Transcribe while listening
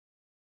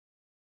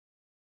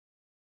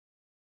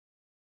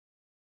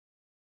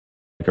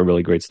a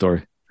really great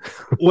story.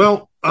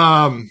 Well,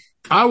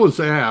 I was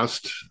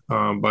asked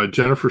by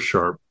Jennifer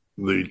Sharp,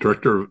 the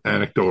director of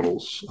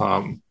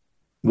Anecdotals,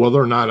 whether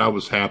or not I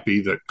was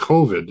happy that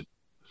COVID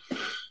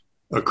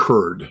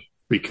occurred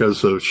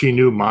because she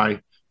knew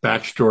my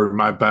backstory,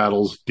 my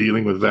battles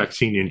dealing with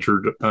vaccine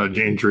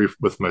injury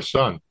with my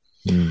son.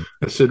 Mm.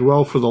 I said,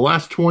 well, for the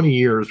last 20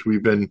 years,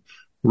 we've been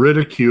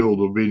ridiculed,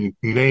 we've been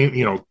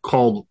named,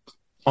 called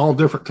all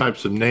different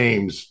types of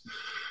names.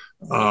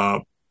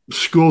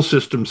 School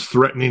systems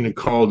threatening to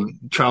call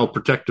child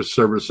protective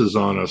services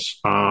on us.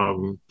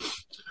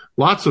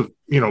 Lots of,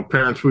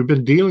 parents, we've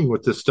been dealing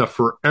with this stuff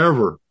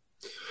forever.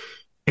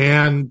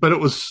 But it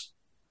was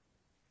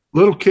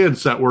little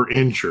kids that were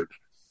injured.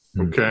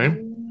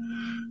 Okay.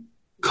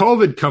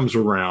 COVID comes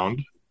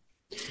around,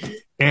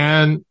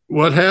 and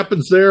what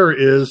happens there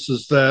is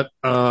that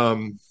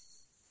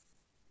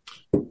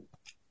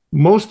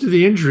most of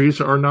the injuries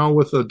are now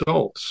with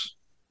adults,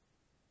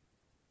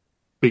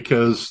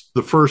 because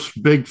the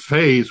first big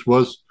phase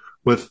was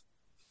with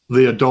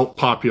the adult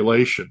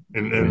population,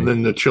 and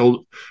then the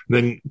children,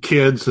 then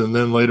kids, and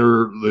then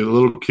later the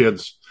little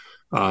kids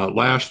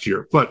last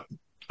year. But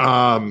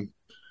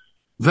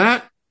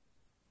that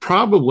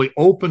probably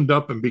opened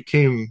up and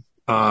became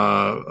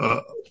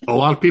a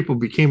lot of people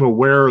became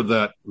aware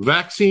that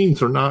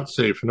vaccines are not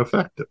safe and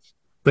effective.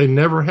 They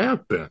never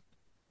have been.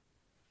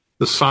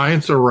 The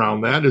science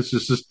around that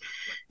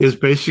is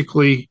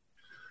basically,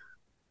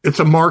 it's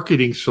a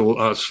marketing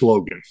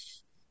slogan,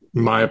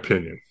 in my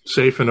opinion.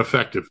 Safe and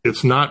effective.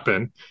 It's not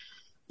been.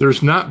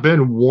 There's not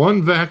been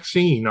one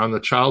vaccine on the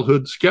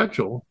childhood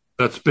schedule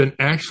that's been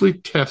actually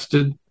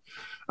tested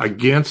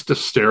against a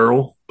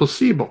sterile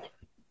placebo.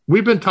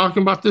 We've been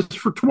talking about this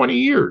for 20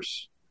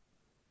 years.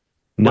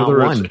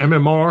 Whether it's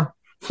MMR,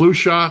 flu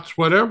shots,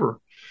 whatever.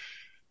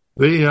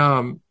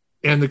 And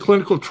the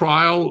clinical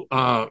trial,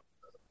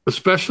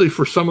 especially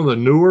for some of the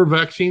newer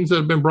vaccines that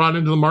have been brought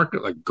into the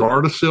market, like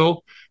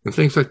Gardasil and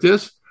things like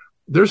this,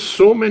 there's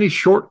so many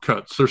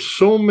shortcuts. There's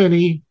so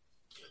many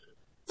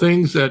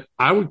things that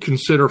I would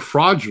consider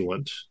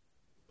fraudulent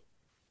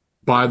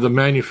by the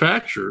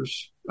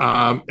manufacturers,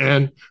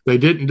 and they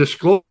didn't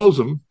disclose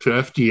them to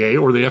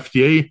FDA, or the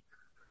FDA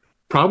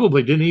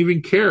probably didn't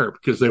even care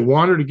because they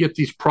wanted to get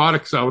these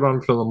products out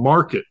onto the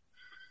market.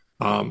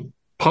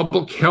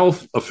 Public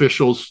health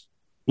officials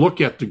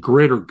look at the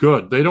greater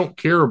good. They don't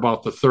care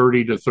about the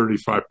 30 to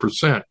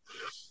 35%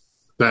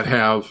 that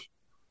have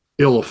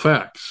ill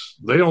effects.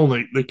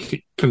 They're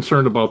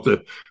concerned about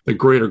the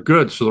greater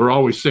good. So they're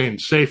always saying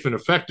safe and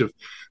effective,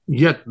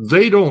 yet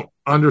they don't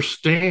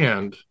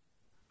understand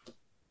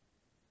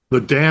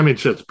the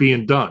damage that's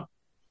being done.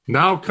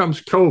 Now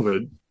comes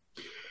COVID,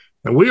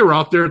 and we were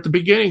out there at the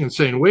beginning and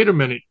saying, wait a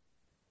minute,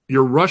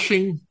 you're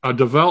rushing a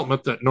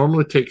development that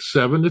normally takes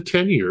 7 to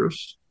 10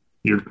 years.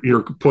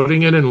 You're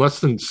putting it in less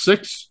than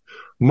 6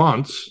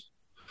 months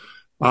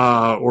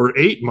or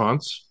 8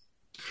 months.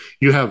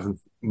 You have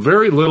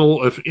very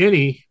little, if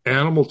any,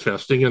 animal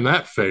testing, and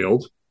that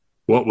failed,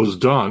 what was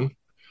done.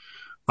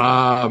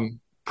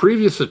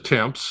 Previous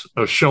attempts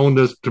have shown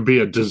this to be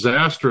a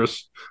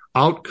disastrous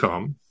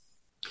outcome.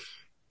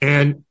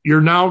 And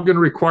you're now going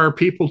to require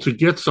people to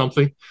get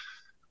something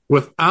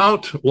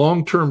without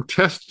long-term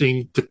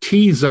testing to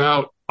tease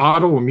out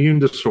autoimmune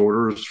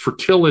disorders,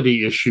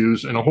 fertility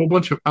issues, and a whole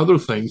bunch of other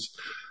things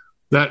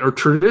that are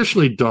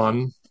traditionally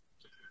done,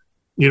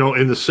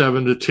 in the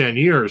 7 to 10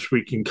 years.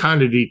 We can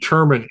kind of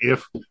determine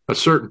if a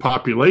certain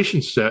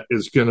population set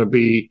is going to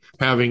be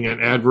having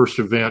an adverse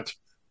event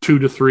 2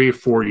 to 3 or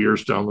 4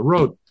 years down the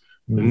road.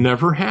 It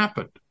never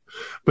happened.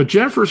 But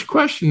Jennifer's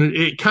question,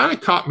 it kind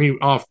of caught me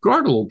off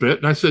guard a little bit.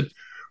 And I said,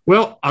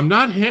 well, I'm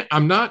not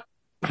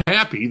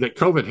happy that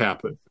COVID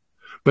happened,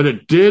 but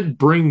it did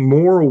bring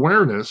more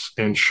awareness.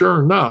 And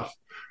sure enough,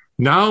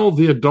 now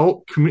the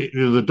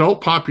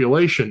adult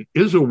population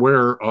is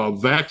aware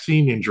of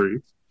vaccine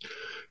injury.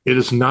 It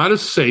is not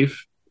as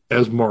safe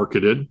as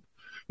marketed.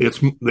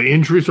 The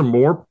injuries are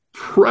more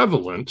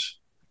prevalent,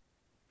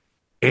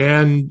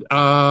 and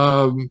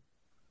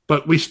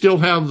but we still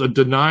have the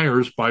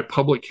deniers by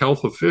public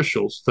health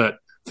officials that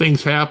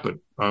things happen.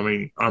 I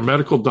mean, our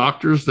medical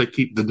doctors, they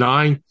keep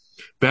denying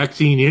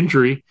vaccine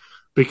injury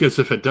because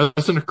if it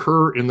doesn't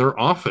occur in their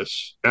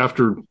office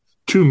after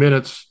 2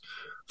 minutes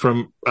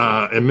from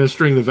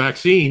administering the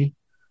vaccine,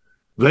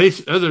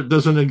 it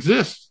doesn't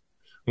exist.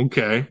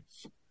 Okay.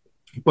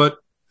 But,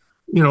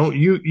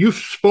 you've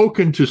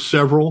spoken to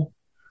several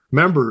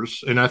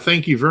members, and I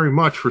thank you very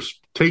much for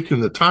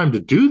taking the time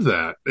to do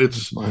that.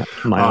 It's my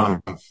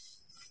honor.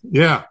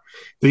 Yeah.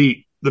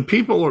 The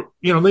people are,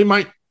 they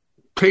might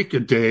take a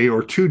day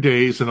or 2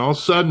 days, and all of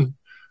a sudden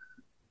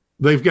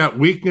they've got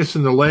weakness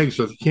in the legs,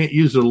 or they can't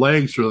use their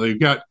legs, or they've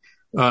got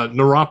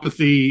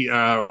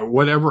neuropathy,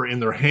 whatever, in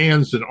their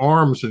hands and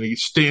arms, and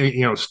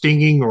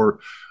stinging, or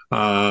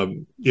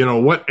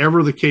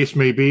whatever the case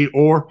may be,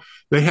 or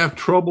they have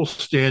trouble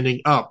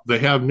standing up. They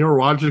have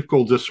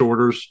neurological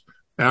disorders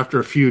after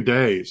a few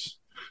days.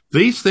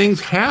 These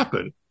things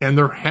happen, and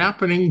they're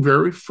happening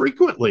very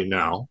frequently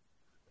now.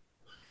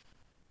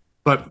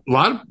 But a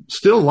lot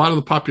of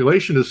the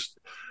population is,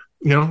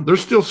 they're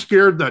still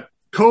scared that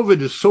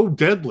COVID is so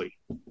deadly.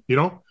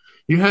 You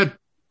had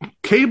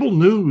cable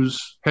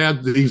news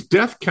had these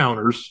death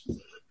counters,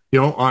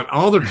 on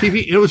all their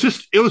TV. It was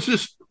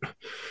just,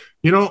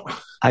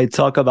 I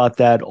talk about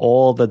that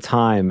all the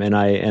time, and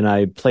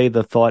I play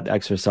the thought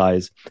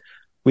exercise.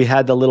 We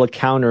had the little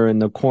counter in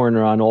the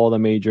corner on all the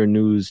major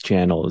news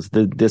channels.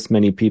 This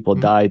many people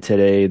died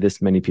today. This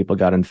many people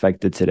got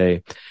infected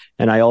today.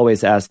 And I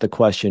always ask the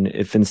question,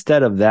 if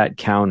instead of that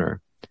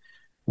counter,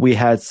 we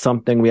had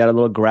a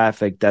little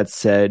graphic that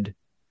said,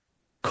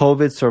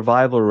 COVID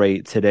survival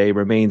rate today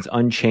remains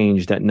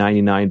unchanged at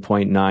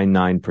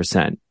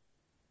 99.99%.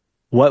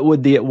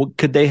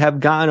 Could they have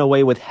gotten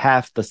away with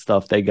half the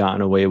stuff they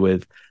gotten away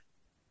with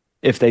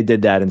if they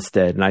did that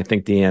instead? And I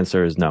think the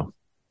answer is no.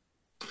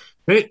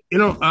 Hey,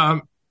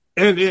 and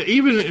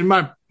even in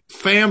my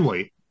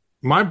family,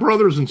 my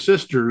brothers and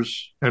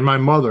sisters and my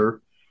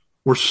mother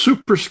were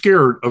super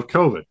scared of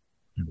COVID.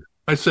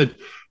 I said,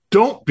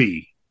 don't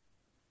be.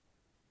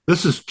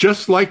 This is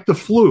just like the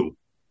flu.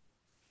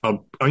 A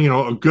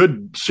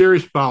good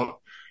serious bout.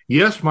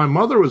 Yes, my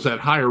mother was at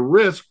higher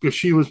risk because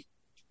she was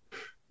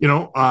in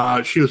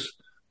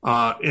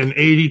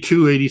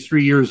 82,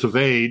 83 years of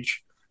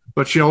age,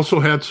 but she also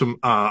had some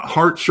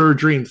heart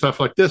surgery and stuff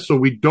like this. So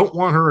we don't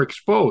want her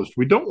exposed.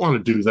 We don't want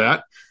to do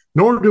that,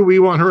 nor do we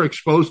want her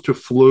exposed to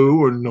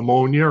flu or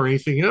pneumonia or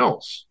anything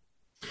else.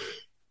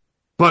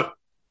 But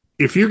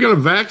if you're going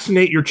to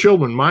vaccinate your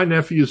children, my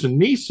nephews and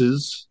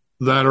nieces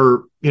that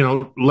are,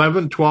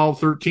 11, 12,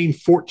 13,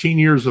 14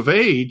 years of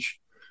age,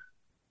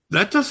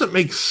 that doesn't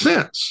make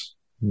sense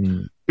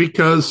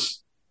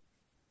because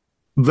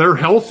they're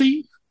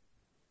healthy.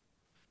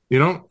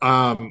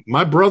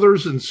 My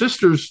brothers and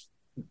sisters'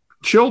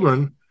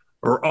 children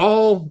are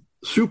all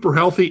super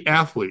healthy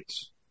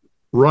athletes,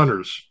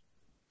 runners,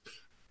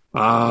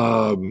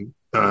 things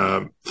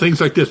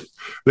like this.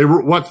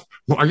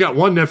 I got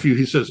one nephew,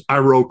 he says, I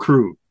row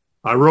crew,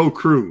 I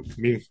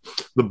mean,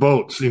 the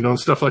boats, and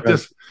stuff like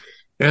this.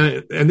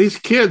 And these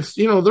kids,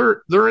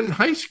 they're in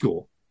high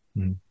school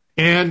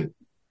and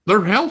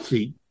they're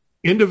healthy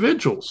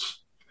individuals.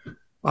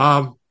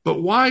 But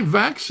why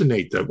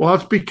vaccinate them? Well,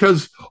 it's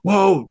because,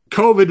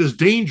 COVID is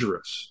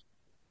dangerous.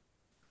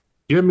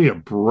 Give me a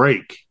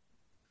break.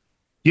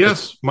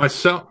 Yes,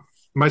 myself,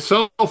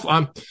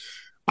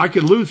 I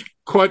could lose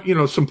quite,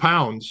 some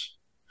pounds,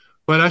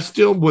 but I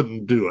still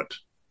wouldn't do it.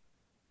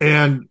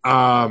 And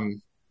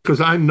because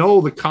I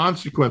know the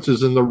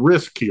consequences and the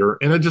risk here.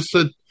 And I just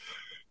said,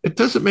 it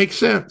doesn't make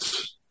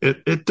sense.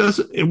 It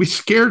doesn't. And we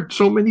scared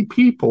so many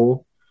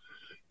people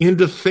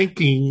into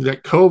thinking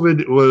that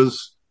COVID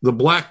was the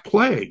Black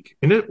Plague,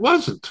 and it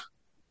wasn't.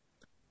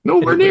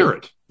 Nowhere near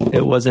it.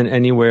 It wasn't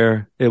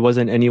anywhere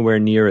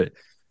near it.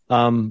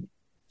 I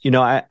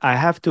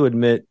have to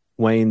admit,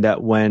 Wayne,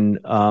 that when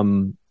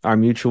our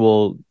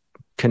mutual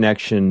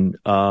connection,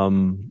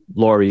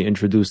 Lori,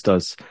 introduced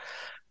us,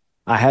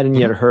 I hadn't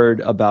yet heard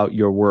about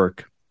your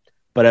work.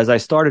 But as I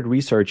started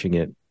researching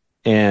it,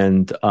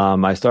 and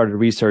I started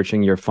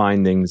researching your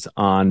findings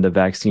on the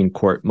vaccine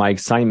court, my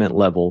excitement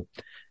level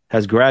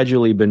has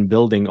gradually been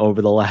building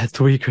over the last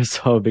week or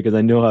so, because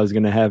I knew I was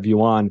going to have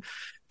you on,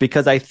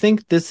 because I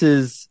think this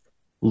is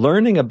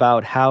learning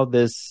about how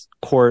this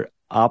court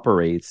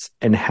operates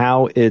and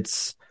how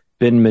it's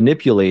been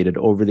manipulated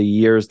over the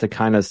years to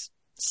kind of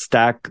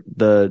stack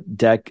the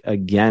deck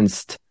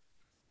against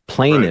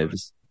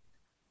plaintiffs.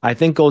 Right. I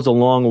think goes a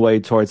long way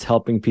towards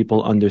helping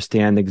people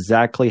understand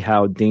exactly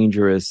how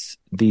dangerous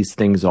these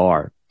things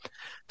are.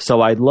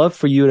 So I'd love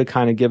for you to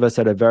kind of give us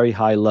at a very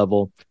high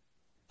level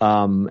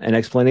an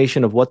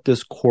explanation of what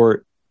this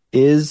court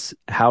is,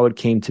 how it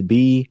came to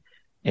be,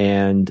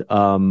 and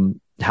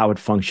how it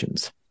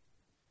functions.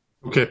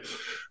 Okay.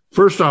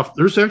 First off,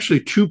 there's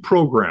actually two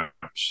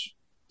programs,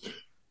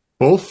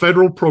 both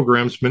federal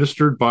programs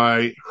ministered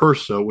by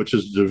HRSA, which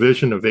is the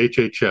division of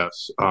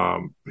HHS,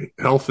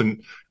 Health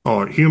and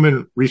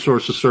Human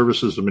Resources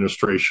Services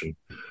Administration,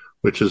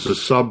 which is a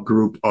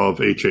subgroup of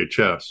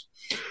HHS.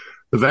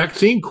 The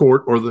vaccine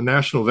court, or the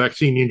National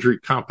Vaccine Injury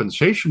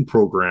Compensation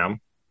Program,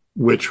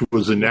 which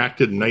was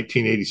enacted in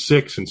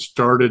 1986 and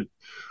started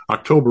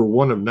October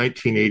 1 of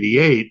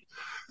 1988,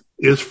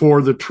 is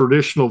for the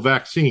traditional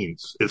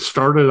vaccines. It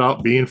started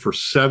out being for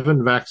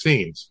 7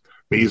 vaccines: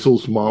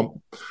 measles, mumps,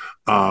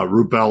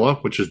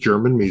 rubella, which is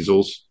German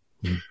measles,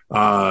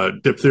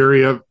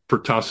 diphtheria,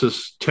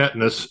 pertussis,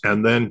 tetanus,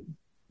 and then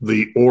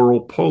the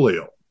oral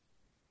polio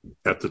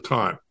at the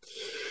time.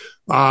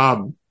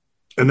 And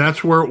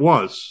that's where it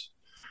was.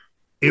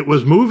 It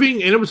was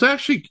moving, and it was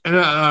actually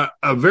a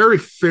very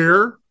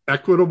fair,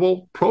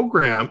 equitable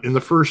program in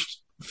the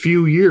first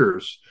few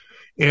years.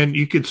 And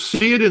you could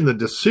see it in the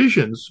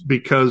decisions,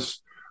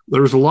 because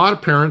there was a lot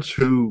of parents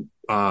who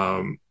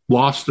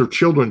lost their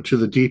children to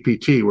the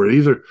DPT, were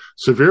either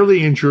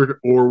severely injured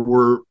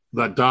or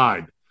that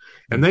died.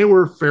 And they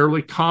were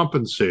fairly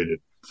compensated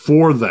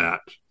for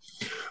that.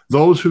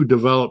 Those who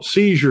developed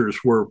seizures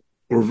were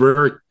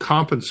very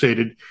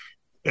compensated,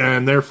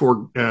 and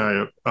therefore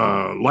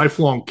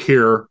lifelong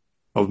care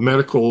of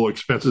medical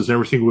expenses and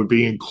everything would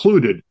be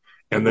included,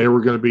 and they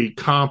were going to be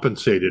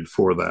compensated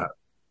for that.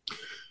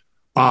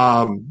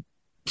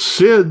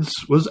 SIDS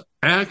was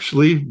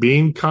actually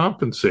being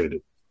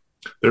compensated.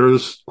 There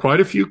was quite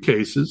a few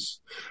cases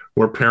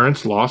where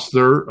parents lost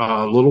their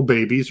little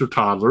babies or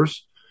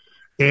toddlers,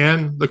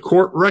 and the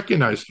court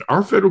recognized it.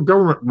 Our federal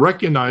government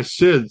recognized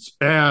SIDS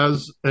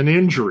as an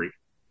injury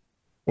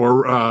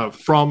or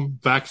from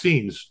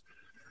vaccines.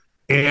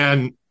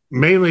 And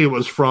mainly it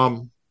was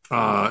from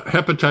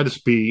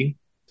hepatitis B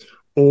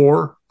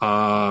or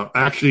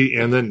actually,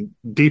 and then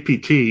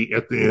DPT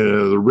at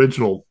the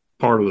original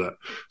part of that.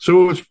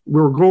 So we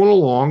were going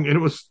along, and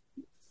it was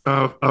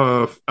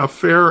a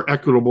fair,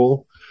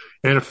 equitable,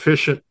 and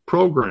efficient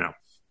program.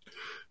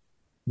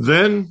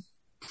 Then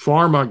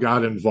pharma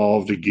got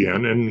involved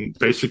again and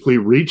basically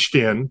reached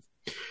in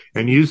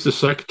and used the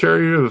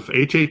Secretary of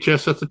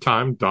HHS at the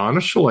time, Donna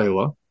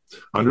Shalala,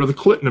 under the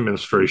Clinton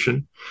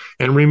administration,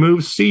 and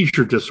removed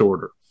seizure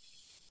disorder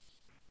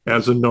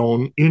as a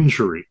known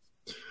injury,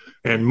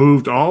 and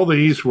moved all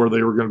these where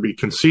they were going to be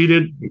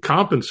conceded and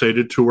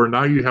compensated to where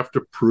now you have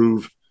to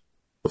prove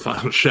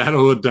without a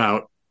shadow of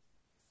doubt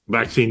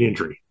vaccine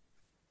injury.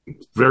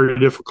 It's very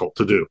difficult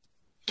to do.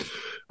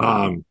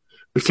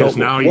 Because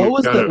now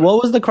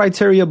what was the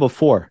criteria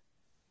before?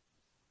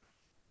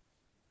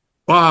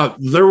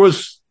 There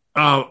was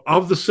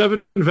of the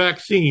 7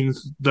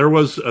 vaccines, there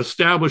was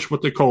established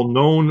what they call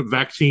known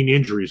vaccine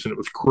injuries, and it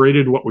was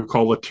created what we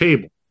call a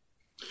table.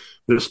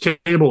 This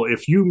table,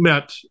 if you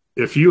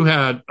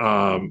had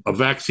a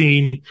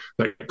vaccine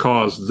that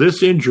caused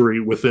this injury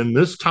within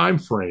this time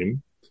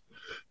frame,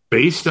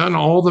 based on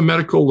all the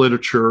medical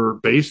literature,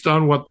 based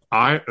on what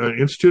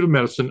Institute of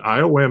Medicine,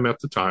 IOM at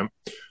the time,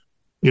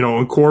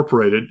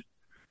 incorporated,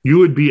 you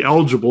would be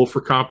eligible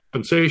for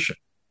compensation.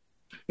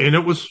 And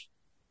it was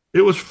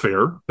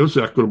fair. It was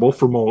equitable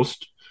for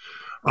most.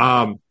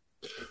 But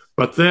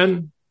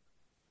then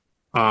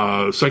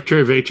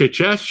Secretary of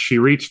HHS, she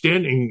reached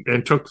in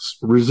and took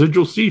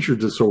residual seizure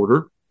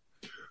disorder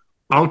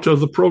out of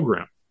the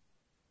program.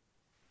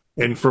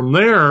 And from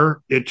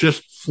there, it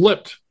just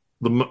flipped.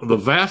 The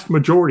vast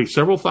majority,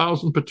 several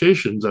thousand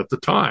petitions at the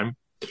time,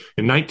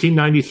 in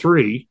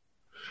 1993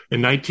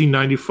 and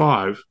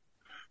 1995,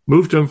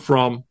 moved them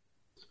from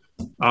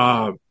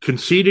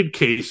conceded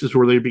cases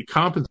where they'd be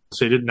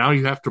compensated. Now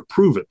you have to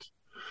prove it.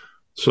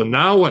 So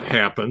now what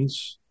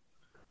happens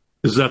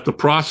is that the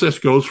process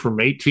goes from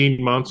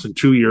 18 months and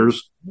 2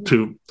 years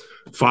to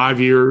 5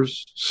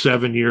 years,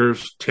 7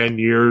 years, 10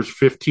 years,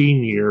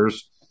 15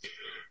 years,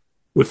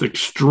 with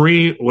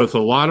a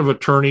lot of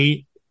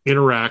attorney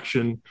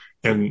interaction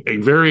and a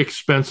very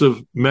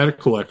expensive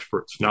medical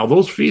experts. Now,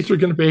 those fees are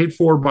going to be paid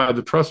for by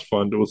the trust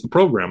fund with the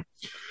program.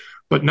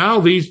 But now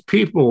these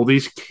people,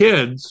 these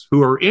kids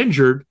who are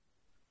injured,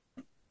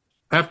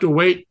 have to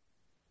wait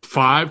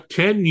 5,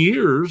 10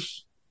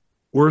 years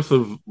worth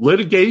of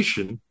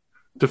litigation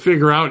to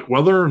figure out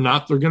whether or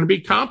not they're going to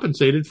be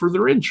compensated for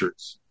their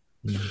injuries.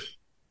 Mm-hmm.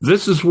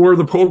 This is where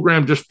the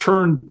program just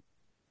turned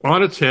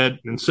on its head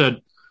and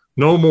said,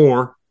 no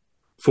more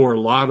for a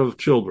lot of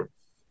children.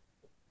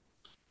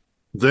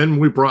 Then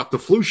we brought the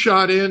flu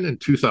shot in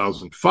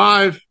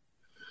 2005.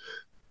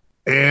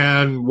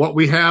 And what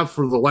we have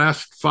for the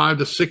last 5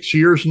 to 6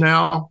 years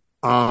now,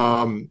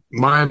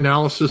 my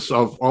analysis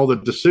of all the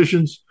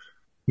decisions,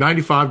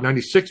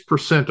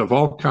 96% of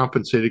all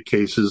compensated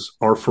cases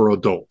are for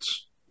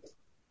adults.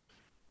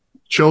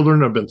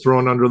 Children have been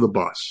thrown under the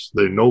bus.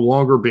 They're no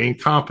longer being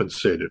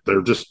compensated.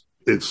 The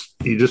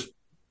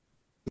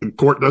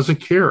court doesn't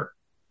care.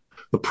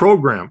 The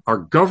program, our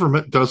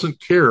government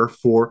doesn't care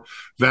for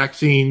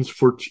vaccines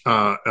for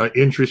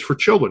injuries for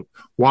children.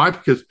 Why?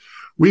 Because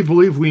we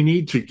believe we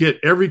need to get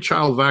every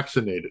child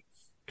vaccinated.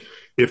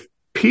 If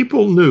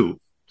people knew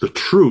the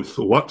truth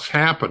of what's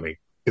happening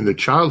in the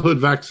childhood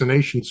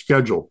vaccination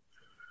schedule,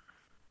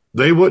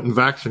 they wouldn't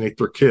vaccinate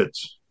their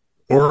kids,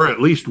 or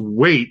at least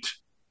wait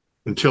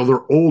until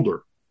they're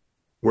older,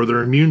 where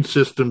their immune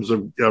systems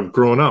have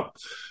grown up.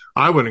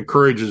 I would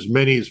encourage as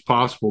many as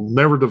possible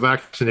never to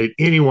vaccinate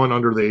anyone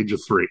under the age of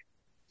 3,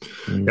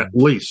 at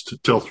least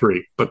till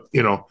 3. But,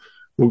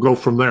 we'll go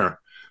from there.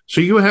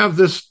 So you have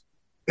this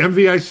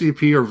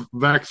MVICP or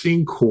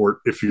vaccine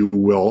court, if you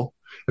will,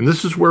 and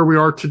this is where we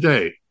are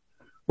today.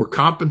 We're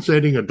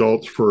compensating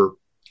adults for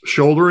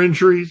shoulder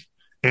injuries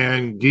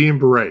and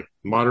Guillain-Barré,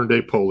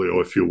 modern-day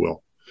polio, if you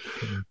will.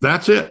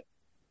 That's it.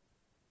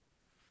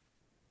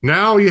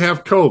 Now you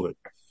have COVID.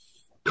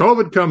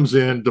 COVID comes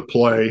into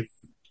play.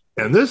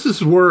 And this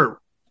is where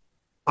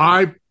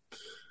I've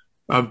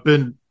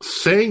been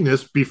saying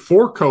this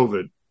before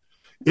COVID.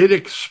 It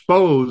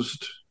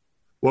exposed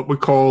what we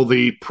call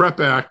the PrEP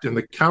Act and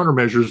the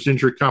Countermeasures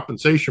Injury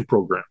Compensation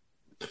Program.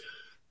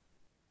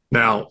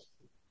 Now,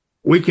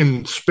 we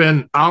can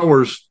spend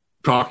hours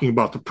talking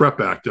about the PrEP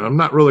Act, and I'm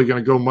not really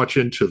going to go much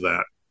into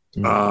that.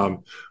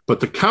 But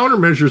the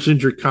Countermeasures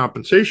Injury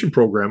Compensation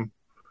Program,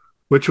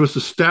 which was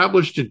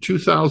established in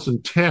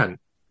 2010,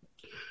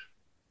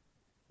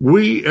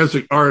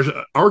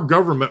 our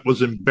government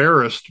was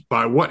embarrassed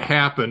by what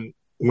happened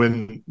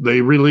when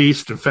they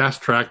released and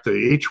fast-tracked the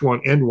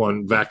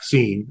H1N1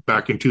 vaccine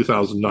back in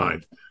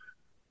 2009.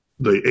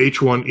 The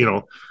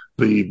H1,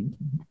 the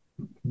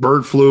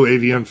bird flu,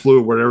 avian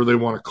flu, whatever they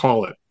want to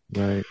call it.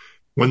 Right.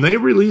 When they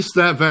released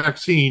that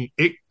vaccine,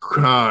 it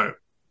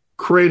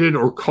created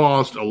or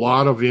caused a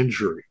lot of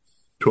injury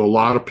to a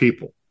lot of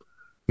people.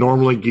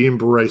 Normally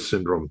Guillain-Barré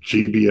syndrome,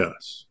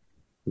 GBS.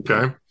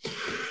 Okay.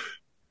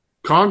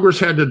 Congress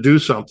had to do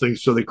something,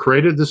 so they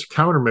created this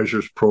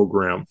countermeasures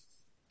program,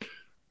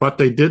 but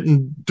they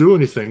didn't do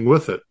anything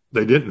with it.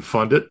 They didn't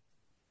fund it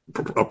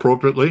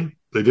appropriately.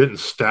 They didn't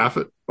staff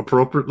it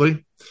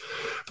appropriately,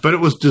 but it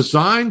was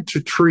designed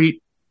to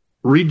treat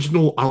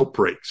regional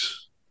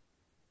outbreaks.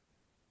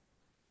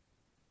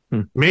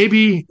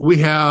 Maybe we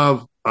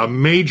have a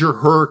major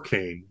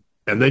hurricane,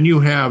 and then you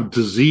have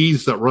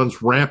disease that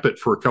runs rampant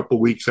for a couple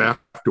of weeks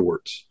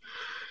afterwards.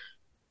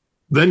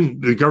 Then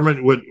the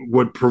government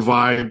would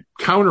provide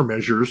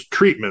countermeasures,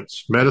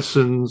 treatments,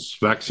 medicines,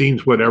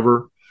 vaccines,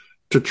 whatever,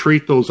 to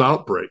treat those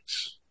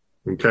outbreaks.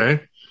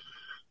 Okay?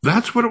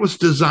 That's what it was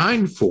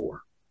designed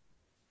for.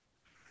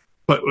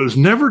 But it was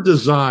never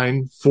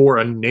designed for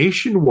a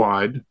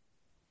nationwide,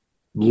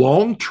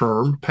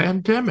 long-term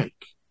pandemic.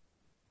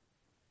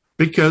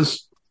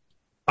 Because,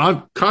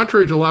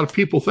 contrary to a lot of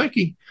people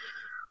thinking,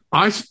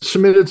 I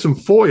submitted some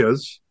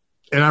FOIAs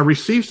and I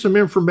received some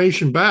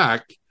information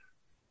back.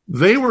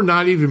 They were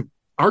not even,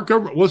 our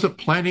government wasn't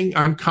planning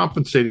on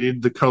compensating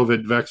the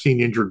COVID vaccine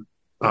injured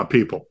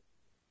people.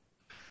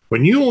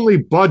 When you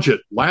only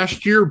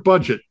last year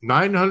budget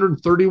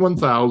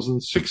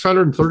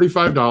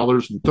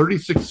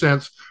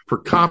 $931,635.36 for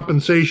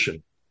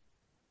compensation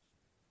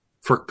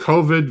for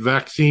COVID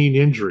vaccine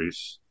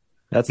injuries,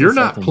 you're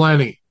not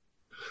planning.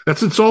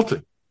 That's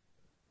insulting.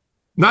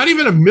 Not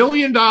even $1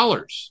 million.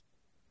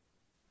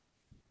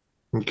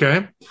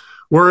 Okay.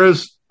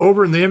 Whereas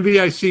over in the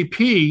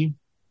NVICP,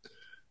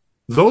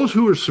 those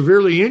who are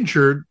severely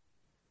injured,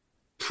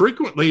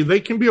 frequently they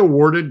can be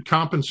awarded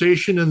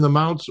compensation in the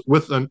amounts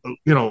with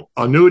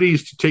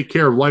annuities to take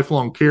care of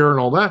lifelong care and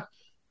all that.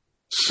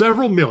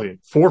 Several million,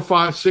 $4,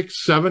 $5, $6,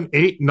 $7,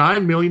 $8,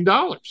 $9 million.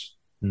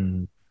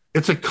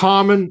 It's a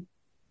common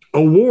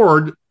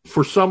award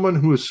for someone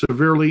who is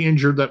severely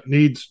injured that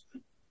needs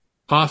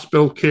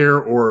hospital care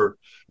or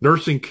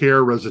nursing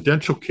care,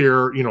 residential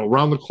care,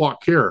 round the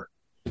clock care.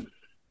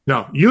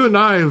 Now, you and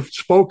I have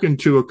spoken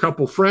to a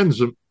couple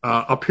friends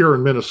up here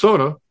in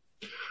Minnesota.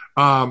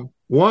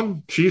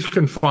 One, she's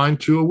confined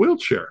to a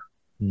wheelchair.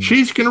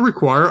 She's going to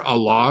require a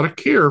lot of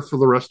care for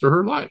the rest of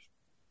her life.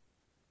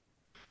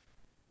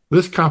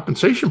 This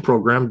compensation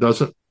program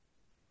doesn't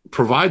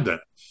provide that.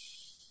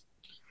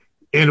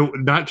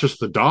 And not just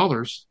the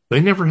dollars,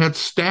 they never had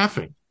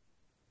staffing.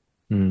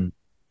 They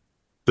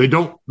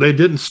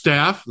didn't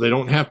staff. They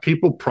don't have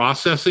people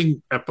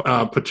processing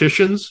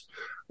petitions,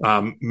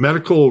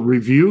 medical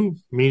review,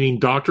 meaning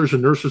doctors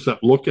and nurses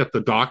that look at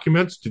the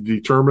documents to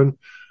determine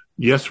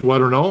yes,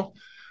 what, or no.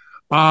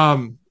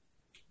 And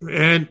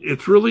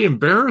it's really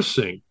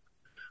embarrassing.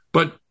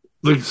 But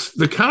the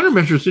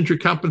countermeasures injury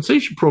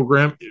compensation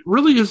program, it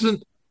really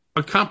isn't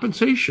a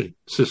compensation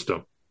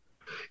system.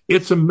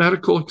 It's a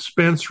medical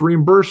expense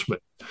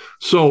reimbursement.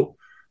 So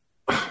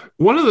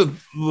one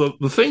of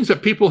the things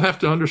that people have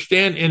to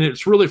understand, and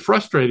it's really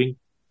frustrating,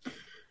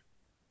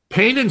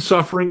 pain and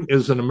suffering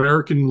is an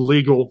American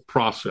legal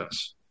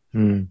process.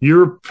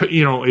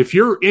 If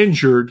you're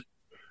injured,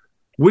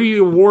 we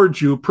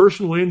award you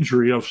personal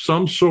injury of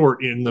some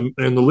sort in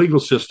the legal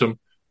system,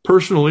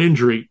 personal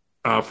injury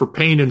for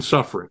pain and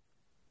suffering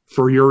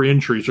for your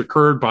injuries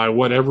occurred by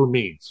whatever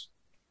means.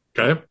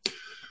 Okay.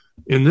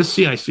 In this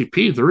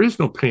CICP, there is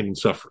no pain and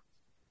suffering.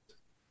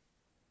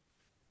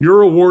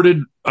 You're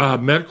awarded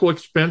medical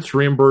expense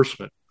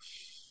reimbursement,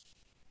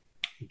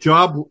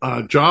 job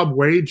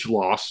wage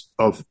loss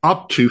of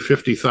up to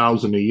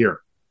 $50,000 a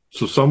year.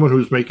 So someone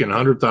who's making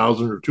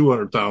 $100,000 or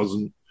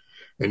 $200,000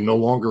 and no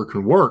longer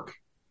can work,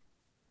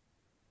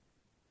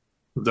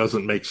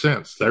 doesn't make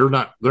sense. They're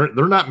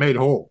not made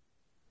whole.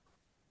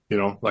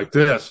 Like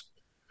this.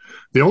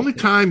 The only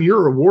time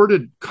you're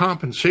awarded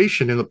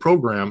compensation in the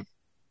program,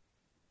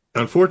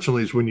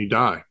 unfortunately, is when you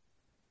die.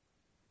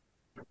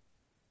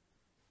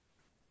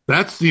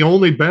 That's the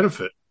only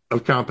benefit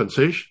of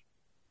compensation,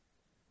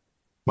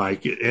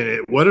 Mike.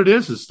 And what it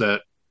is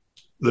that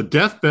the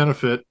death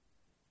benefit,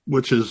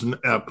 which is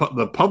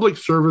the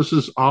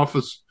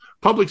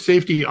Public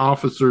Safety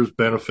Officers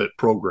Benefit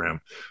Program,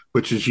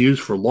 which is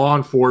used for law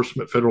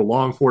enforcement, federal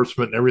law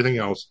enforcement, and everything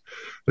else.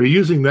 They're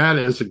using that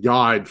as a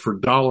guide for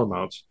dollar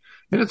amounts.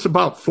 And it's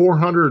about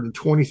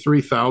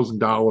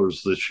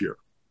 $423,000 this year.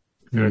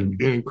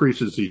 And it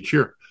increases each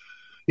year.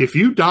 If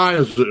you die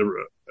as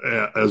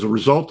a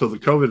result of the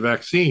COVID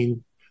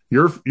vaccine,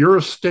 your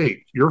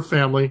estate, your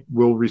family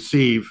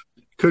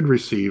could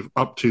receive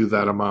up to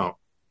that amount.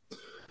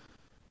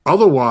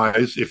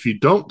 Otherwise, if you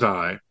don't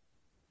die,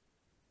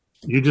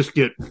 you just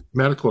get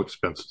medical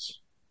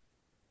expenses.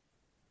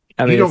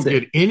 You don't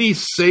get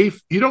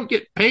you don't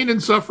get pain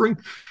and suffering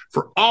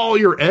for all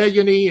your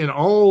agony and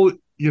all,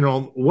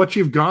 what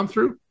you've gone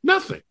through.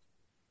 Nothing.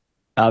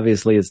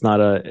 Obviously, it's not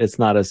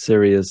a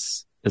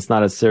serious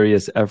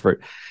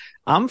effort.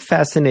 I'm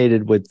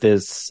fascinated with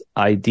this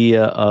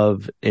idea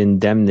of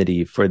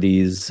indemnity for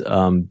these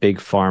big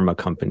pharma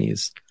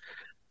companies.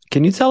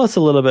 Can you tell us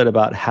a little bit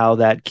about how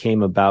that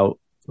came about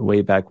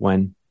way back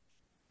when?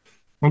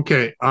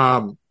 Okay.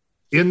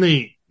 In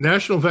the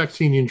National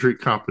Vaccine Injury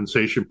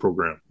Compensation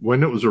Program,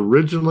 when it was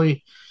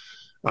originally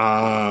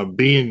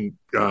being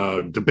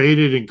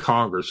debated in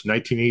Congress,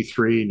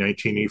 1983,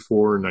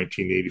 1984,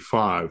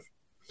 1985,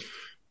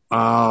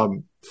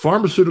 the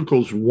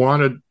pharmaceutical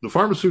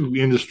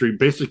industry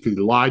basically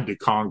lied to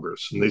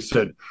Congress, and they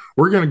said,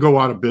 we're going to go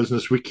out of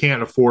business. We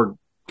can't afford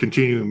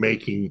continuing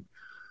making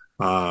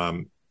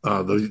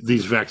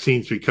these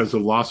vaccines because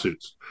of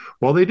lawsuits.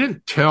 Well, they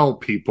didn't tell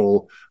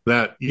people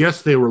that,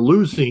 yes, they were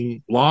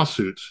losing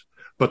lawsuits,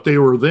 but they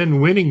were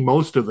then winning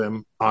most of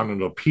them on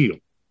an appeal.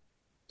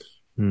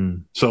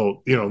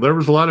 So, there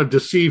was a lot of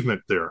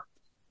deceivement there.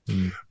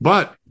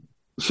 But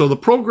so the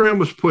program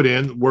was put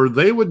in where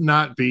they would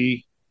not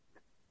be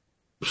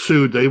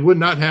sued. They would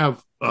not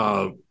have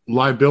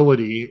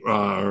liability.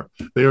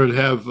 They would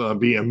have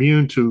be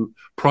immune to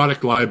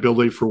product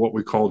liability for what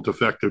we call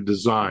defective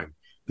design,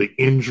 the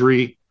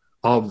injury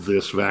of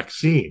this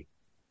vaccine.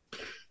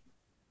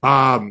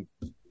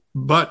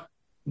 But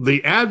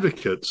the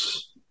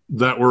advocates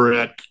that were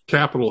at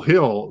Capitol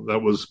Hill,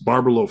 that was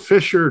Barbara Loe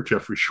Fisher,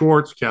 Jeffrey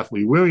Schwartz,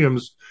 Kathleen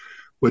Williams,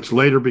 which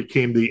later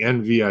became the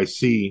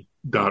NVIC.org,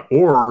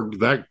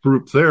 that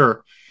group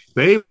there,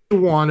 they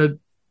wanted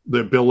the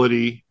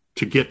ability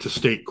to get to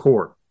state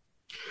court.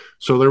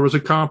 So there was a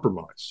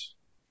compromise.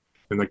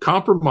 And the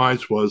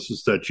compromise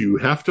is that you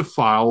have to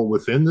file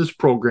within this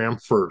program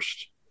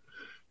first.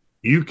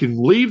 You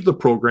can leave the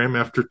program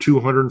after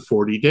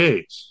 240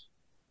 days.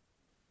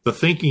 The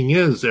thinking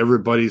is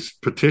everybody's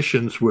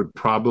petitions would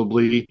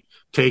probably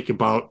take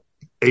about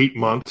 8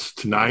 months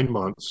to 9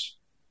 months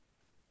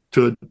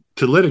to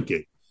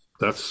litigate.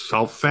 That's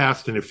how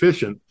fast and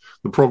efficient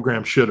the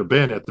program should have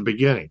been at the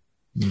beginning.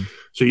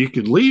 So you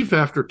could leave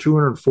after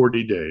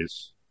 240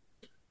 days,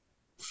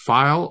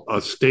 file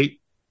a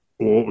state,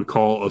 or what we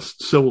call a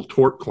civil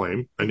tort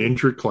claim, an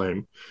injury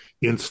claim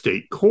in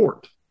state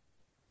court,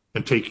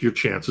 and take your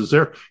chances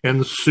there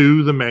and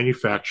sue the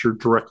manufacturer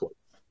directly.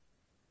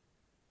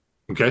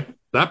 Okay,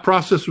 that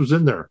process was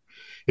in there.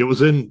 It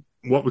was in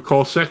what we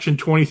call Section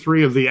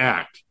 23 of the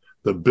Act,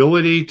 the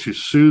ability to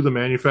sue the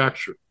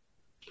manufacturer.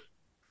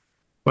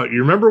 But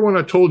you remember when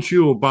I told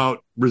you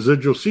about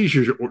residual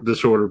seizure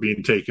disorder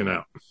being taken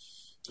out?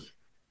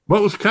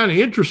 What was kind of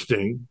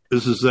interesting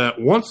is that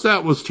once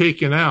that was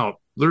taken out,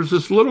 there's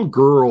this little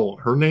girl.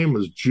 Her name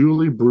was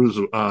Julie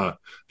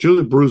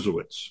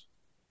Bruzewitz.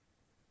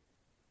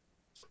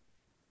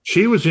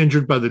 She was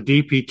injured by the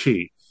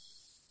DPT,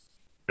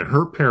 and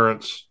her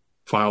parents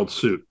filed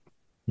suit.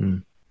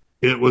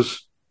 It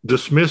was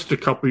dismissed a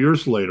couple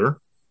years later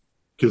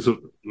because of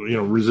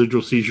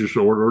residual seizure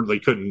disorder. They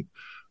couldn't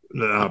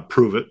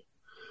prove it.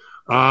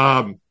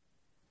 And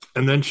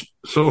then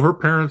so her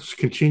parents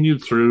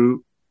continued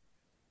through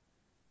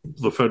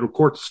the federal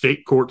court,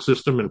 state court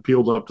system, and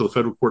appealed up to the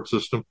federal court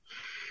system.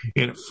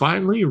 And it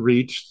finally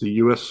reached the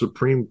U.S.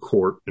 Supreme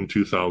Court in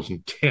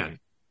 2010.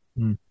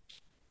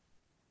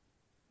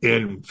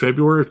 In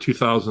February of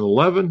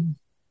 2011,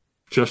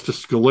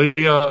 Justice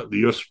Scalia, the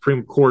U.S.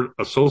 Supreme Court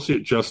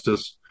Associate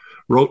Justice,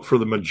 wrote for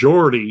the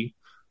majority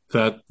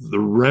that the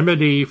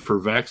remedy for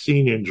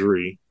vaccine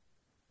injury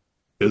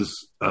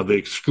is the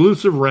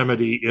exclusive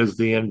remedy is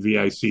the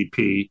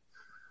NVICP.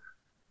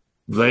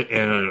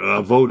 And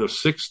a vote of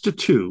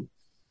 6-2,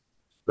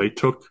 they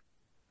took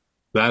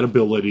that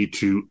ability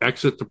to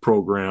exit the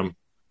program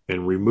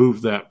and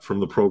remove that from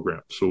the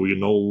program. So we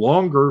no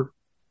longer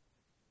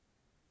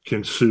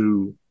can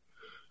sue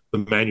the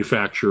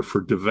manufacturer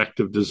for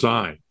defective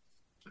design.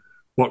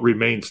 What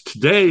remains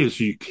today is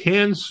you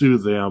can sue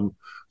them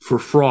for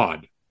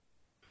fraud.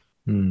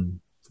 The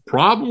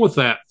problem with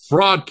that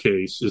fraud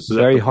case is that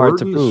very the hard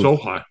to burden prove. is so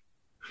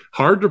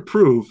hard to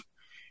prove,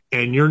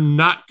 and you're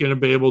not going to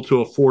be able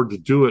to afford to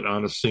do it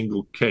on a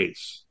single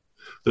case.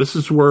 This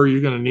is where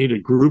you're going to need a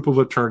group of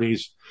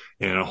attorneys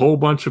and a whole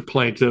bunch of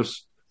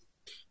plaintiffs,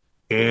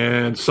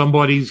 and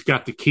somebody's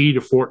got the key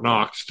to Fort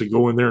Knox to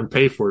go in there and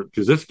pay for it,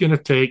 because it's going to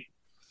take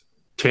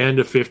 10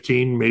 to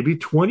 15, maybe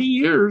 20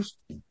 years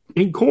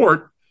in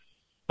court.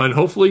 And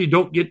hopefully you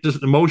don't get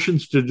the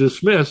motions to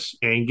dismiss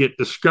and get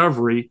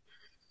discovery.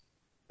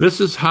 This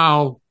is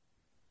how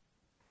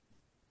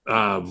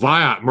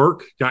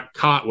Merck got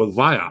caught with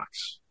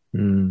Vioxx.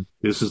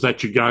 This is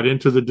that you got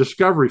into the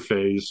discovery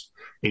phase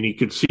and you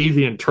could see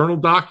the internal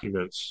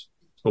documents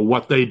of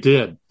what they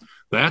did.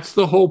 That's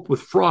the hope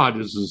with fraud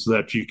is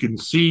that you can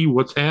see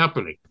what's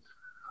happening.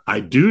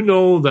 I do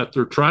know that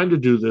they're trying to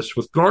do this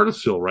with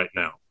Gardasil right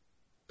now.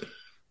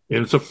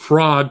 And it's a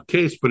fraud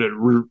case, but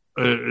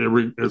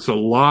it's a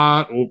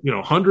lot,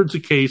 hundreds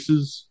of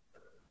cases.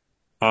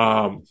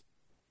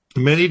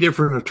 Many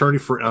different attorney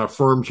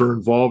firms are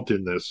involved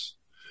in this,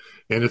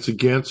 and it's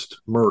against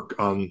Merck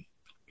on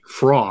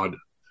fraud,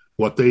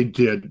 what they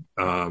did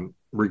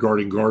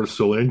regarding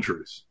Gardasil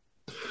injuries.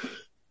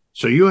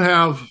 So you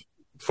have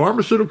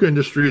pharmaceutical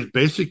industry is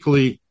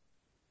basically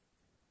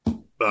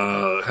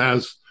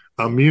is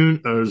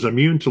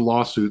immune to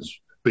lawsuits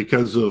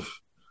because of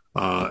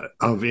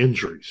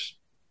injuries,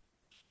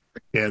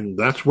 and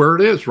that's where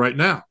it is right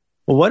now.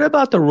 Well, what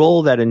about the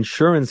role that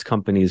insurance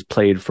companies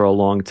played for a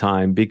long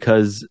time?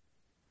 Because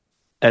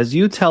as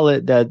you tell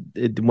it,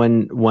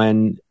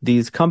 when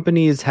these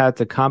companies had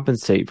to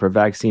compensate for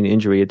vaccine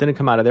injury, it didn't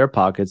come out of their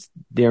pockets.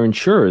 Their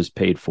insurers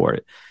paid for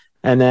it.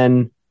 And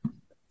then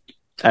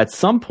at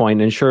some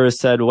point, insurers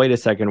said, wait a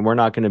second, we're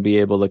not going to be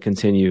able to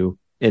continue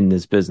in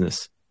this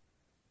business.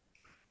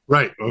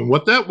 Right. And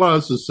what that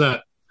was is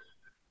that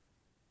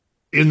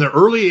in the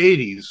early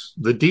 80s,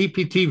 the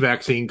DPT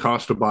vaccine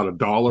cost about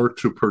 $1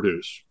 to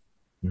produce.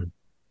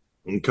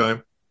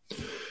 Okay.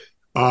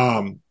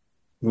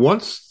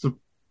 Once the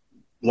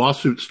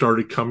lawsuits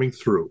started coming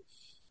through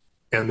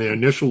and the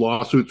initial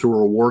lawsuits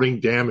were awarding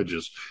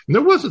damages, and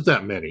there wasn't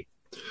that many.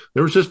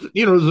 There was just,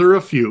 there were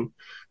a few,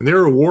 and they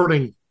were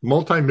awarding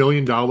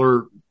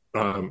multi-million-dollar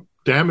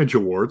damage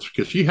awards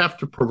because you have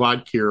to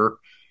provide care,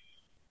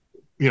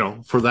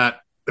 for that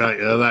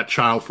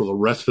child for the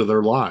rest of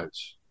their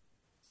lives.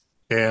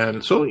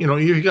 And so,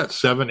 you got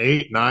 7,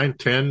 8, 9,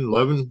 10,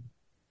 11,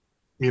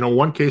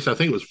 one case, I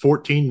think it was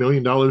 $14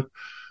 million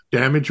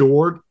damage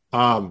award.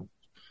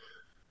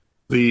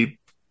 The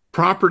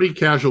property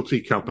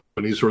casualty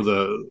companies or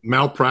the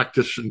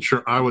malpractice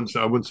insurance, I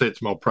wouldn't say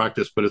it's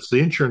malpractice, but it's the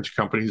insurance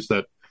companies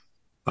that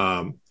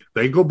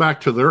they go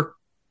back to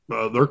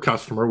their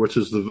customer, which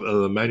is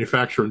the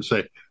manufacturer, and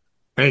say,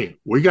 hey,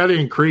 we got to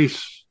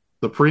increase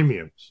the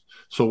premiums.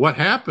 So what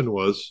happened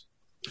was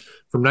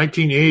from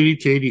 1980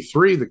 to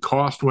 83, the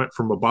cost went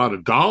from about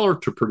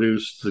 $1 to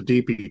produce the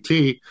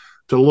DPT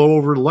to a little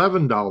over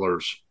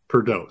 $11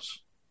 per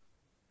dose.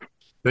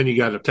 Then you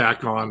got to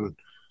tack on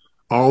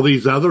all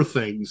these other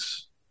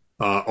things,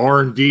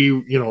 R&D,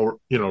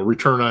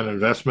 return on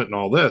investment and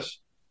all this.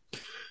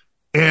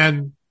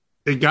 And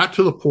it got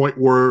to the point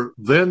where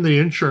then the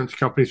insurance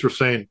companies were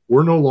saying,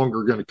 we're no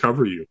longer going to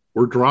cover you.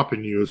 We're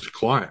dropping you as a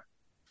client.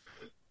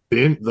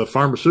 The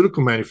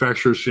pharmaceutical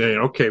manufacturers saying,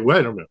 okay,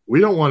 wait a minute.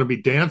 We don't want to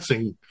be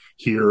dancing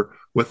here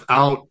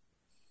without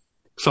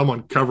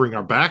someone covering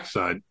our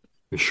backside.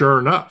 And sure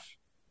enough,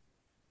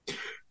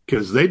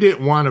 because they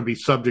didn't want to be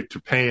subject to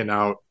paying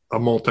out a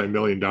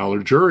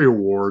multi-million-dollar jury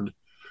award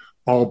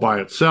all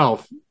by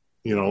itself.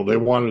 They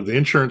wanted the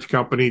insurance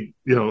company,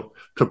 to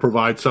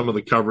provide some of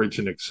the coverage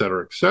and et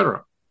cetera, et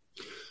cetera.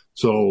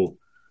 So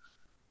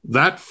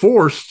that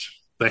forced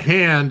the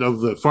hand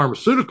of the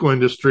pharmaceutical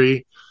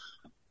industry.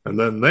 And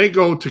then they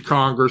go to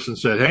Congress and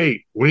said,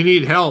 hey, we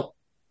need help.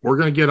 We're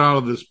going to get out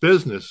of this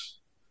business.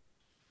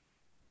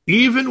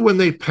 Even when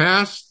they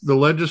passed the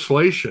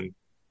legislation,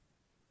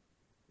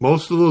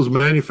 most of those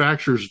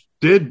manufacturers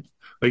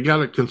they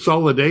got a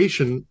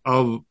consolidation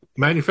of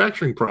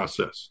manufacturing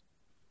process.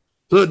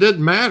 So it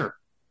didn't matter.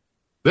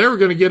 They were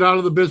going to get out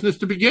of the business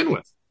to begin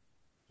with.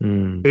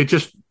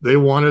 They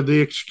wanted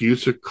the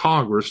excuse of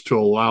Congress to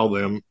allow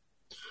them,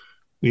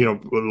 a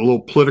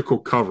little political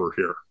cover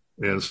here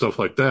and stuff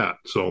like that.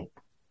 So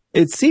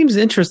it seems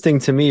interesting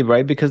to me,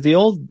 right? Because the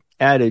old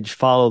adage,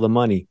 follow the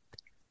money.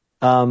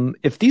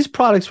 If these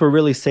products were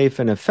really safe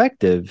and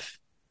effective,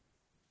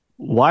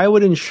 why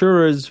would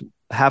insurers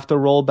have to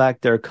roll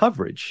back their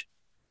coverage?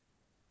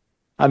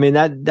 I mean,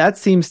 that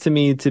seems to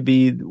me to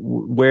be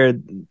where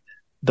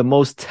the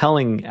most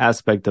telling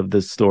aspect of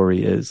this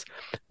story is.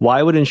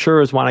 Why would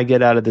insurers want to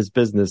get out of this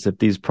business if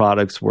these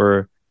products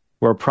were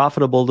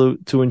profitable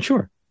to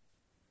insure?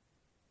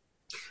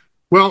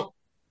 Well,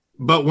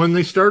 but when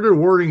they started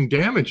awarding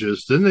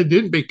damages, then they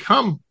didn't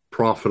become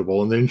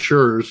profitable. And the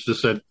insurers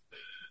just said,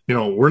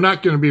 we're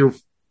not going to be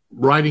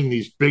writing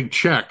these big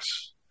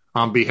checks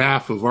on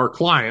behalf of our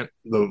client,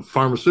 the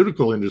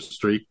pharmaceutical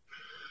industry,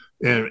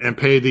 and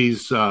pay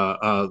these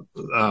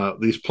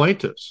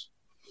plaintiffs.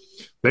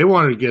 They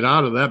wanted to get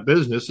out of that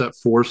business. That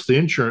forced the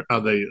insurance,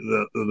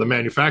 the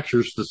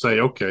manufacturers to say,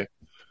 okay,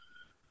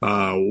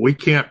 we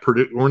can't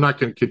produce. We're not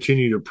going to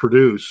continue to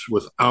produce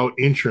without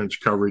insurance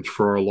coverage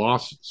for our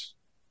losses.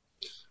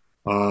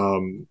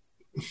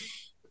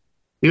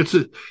 It's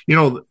the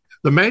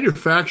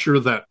manufacturer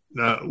that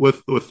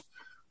with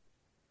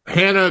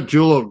Hannah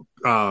Jula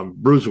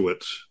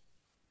Bruzewitz.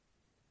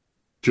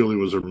 Julie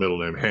was her middle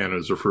name. Hannah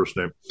is her first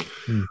name.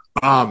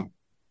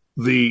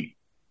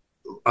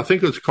 I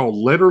think it's called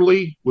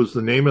Literally was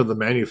the name of the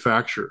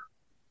manufacturer.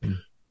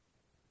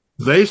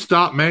 They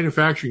stopped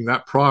manufacturing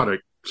that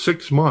product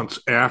 6 months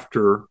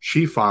after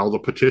she filed a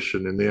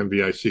petition in the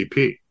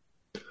MVICP.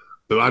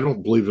 But I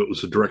don't believe it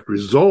was a direct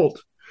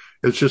result.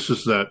 It's just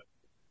that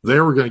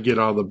they were going to get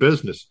out of the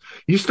business.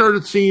 You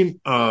started seeing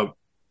a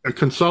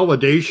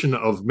consolidation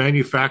of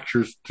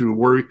manufacturers to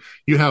where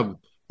you have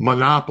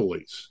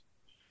monopolies.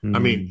 I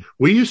mean,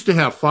 we used to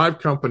have 5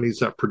 companies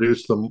that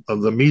produced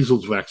the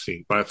measles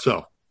vaccine by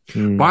itself.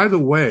 By the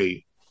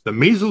way, the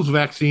measles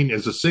vaccine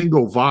as a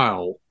single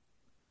vial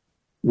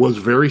was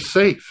very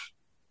safe.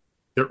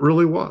 It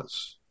really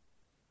was.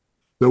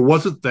 There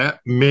wasn't that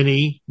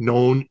many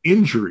known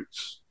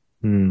injuries.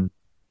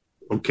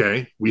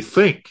 Okay, we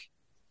think.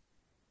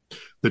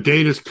 The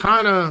data is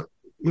kind of,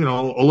 a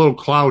little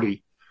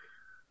cloudy.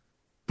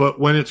 But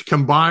when it's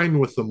combined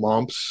with the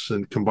mumps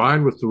and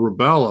combined with the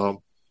rubella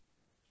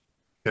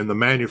and the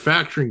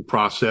manufacturing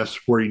process,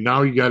 where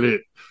now you got to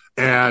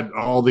add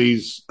all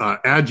these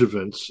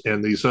adjuvants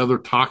and these other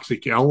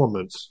toxic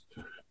elements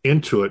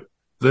into it,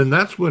 then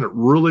that's when it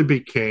really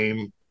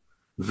became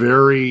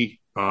very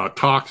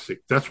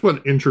toxic. That's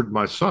what injured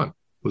my son,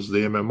 was the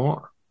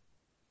MMR.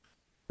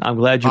 I'm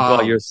glad you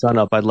brought your son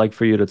up. I'd like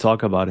for you to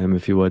talk about him,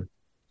 if you would.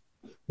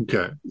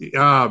 Okay.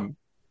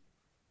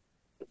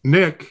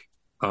 Nick,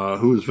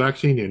 who was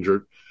vaccine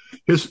injured,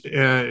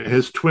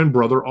 his twin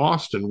brother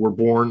Austin were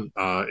born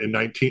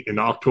in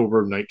October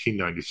of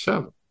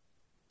 1997.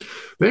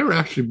 They were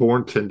actually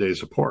born 10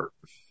 days apart.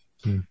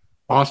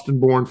 Austin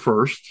born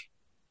first.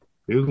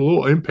 He was a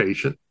little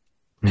impatient.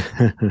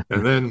 And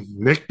then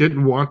Nick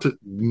didn't want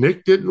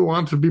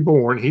to be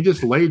born. He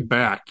just laid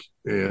back,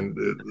 and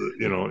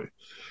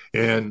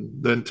and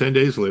then 10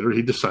 days later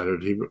he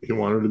decided he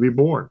wanted to be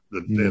born.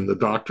 And the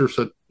doctor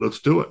said, let's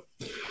do it.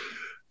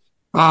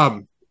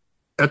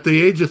 At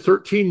the age of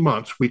 13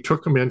 months, we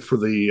took him in for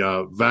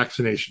the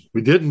vaccination.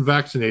 We didn't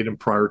vaccinate him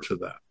prior to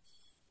that.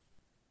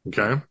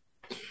 Okay.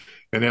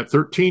 And at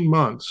 13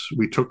 months,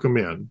 we took him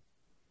in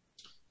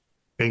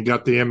and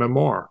got the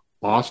MMR.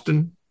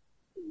 Austin,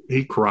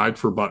 he cried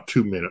for about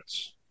 2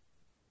 minutes.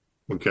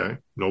 Okay.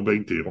 No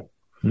big deal.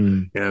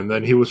 And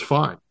then he was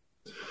fine.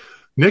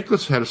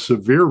 Nicholas had a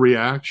severe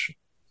reaction,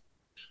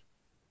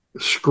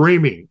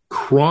 screaming,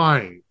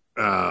 crying,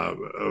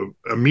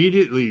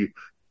 immediately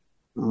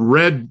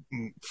red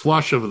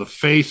flush of the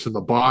face and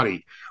the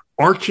body,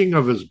 arching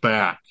of his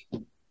back.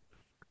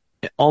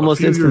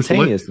 Almost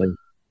instantaneously.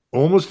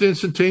 Almost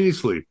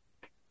instantaneously.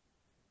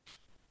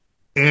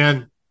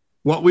 And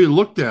what we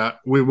looked at,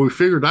 we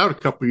figured out a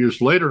couple of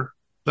years later,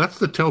 that's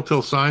the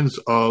telltale signs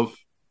of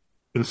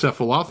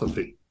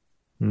encephalopathy.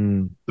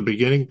 The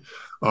beginning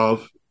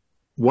of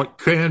what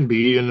can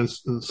be an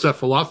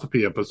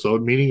encephalopathy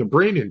episode, meaning a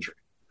brain injury.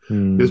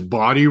 His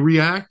body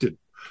reacted.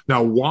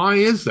 Now, why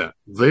is that?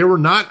 They were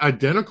not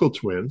identical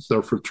twins.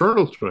 They're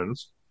fraternal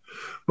twins.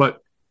 But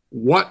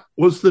what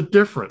was the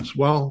difference?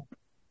 Well,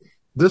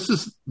 this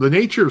is the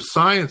nature of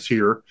science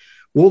here.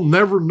 We'll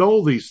never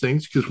know these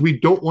things because we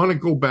don't want to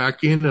go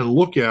back in and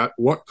look at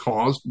what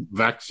caused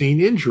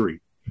vaccine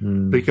injury,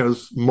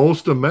 because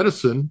most of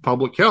medicine,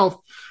 public health,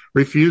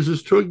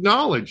 refuses to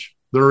acknowledge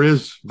there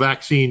is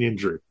vaccine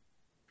injury.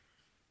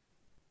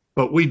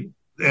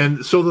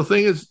 So the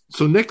thing is,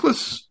 so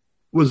Nicholas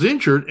was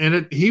injured,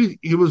 and he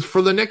was,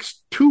 for the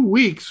next 2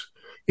 weeks,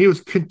 he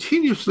was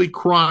continuously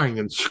crying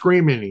and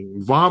screaming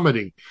and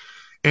vomiting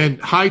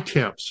and high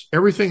temps,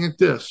 everything like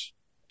this.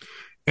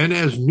 And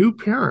as new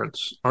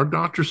parents, our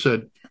doctor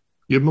said,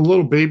 give him a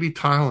little baby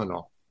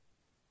Tylenol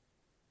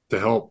to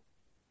help.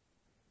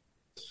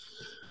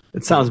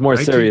 It sounds more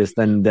serious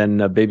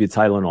than a baby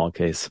Tylenol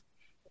case.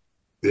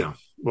 Yeah,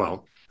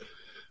 well,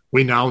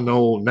 we now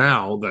know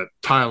that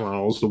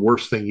Tylenol is the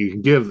worst thing you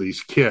can give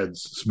these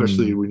kids,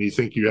 especially when you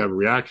think you have a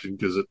reaction,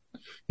 because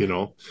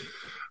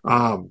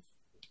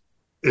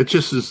it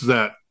just is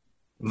that.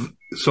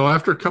 So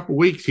after a couple of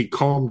weeks, he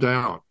calmed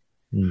down.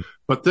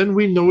 But then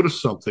we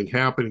noticed something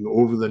happening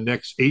over the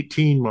next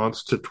 18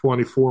 months to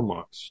 24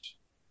 months.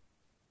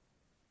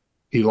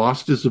 He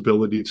lost his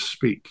ability to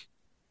speak.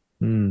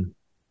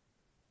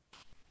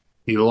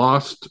 He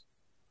lost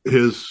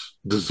his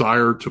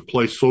desire to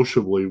play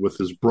sociably with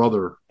his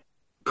brother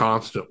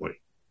constantly.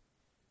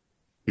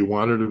 He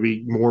wanted to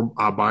be more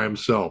by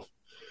himself.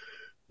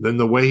 Then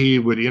the way he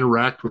would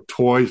interact with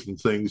toys and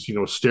things,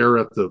 stare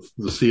at the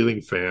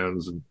ceiling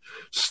fans and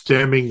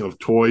stemming of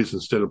toys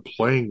instead of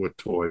playing with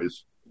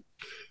toys.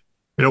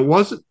 And it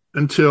wasn't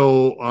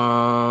until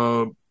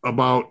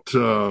about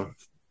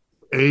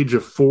age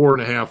of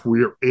 4.5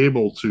 we were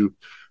able to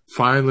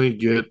finally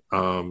get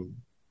a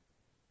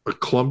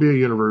Columbia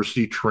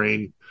University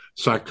trained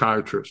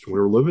psychiatrist. We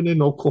were living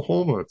in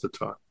Oklahoma at the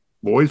time.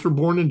 Boys were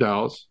born in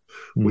Dallas.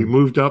 We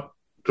moved up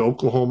to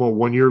Oklahoma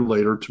 1 year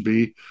later to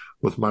be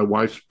with my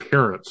wife's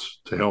parents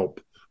to help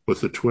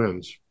with the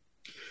twins.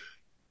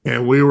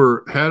 And we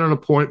had an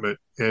appointment,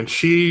 and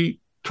she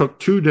took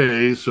 2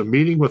 days of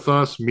meeting with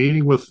us,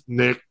 meeting with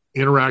Nick,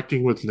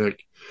 interacting with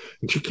Nick.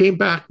 And she came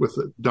back with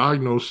a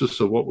diagnosis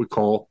of what we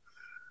call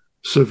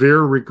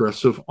severe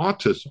regressive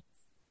autism.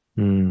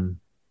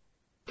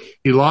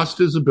 He lost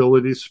his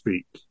ability to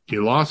speak. He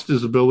lost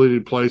his ability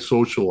to play,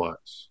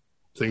 socialize,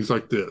 things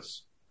like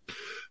this.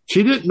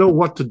 She didn't know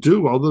what to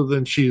do other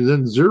than she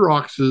then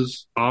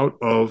Xeroxes out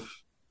of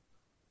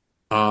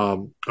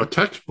a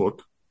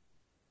textbook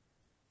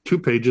 2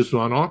 pages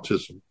on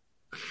autism,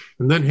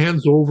 and then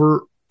hands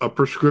over a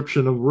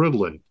prescription of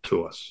Ritalin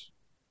to us.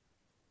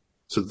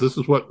 So this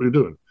is what we're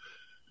doing.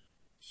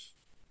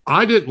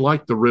 I didn't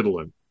like the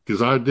Ritalin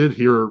because I did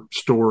hear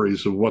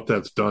stories of what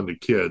that's done to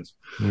kids.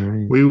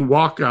 We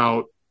walk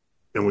out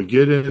and we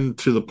get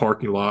into the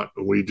parking lot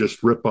and we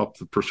just rip up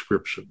the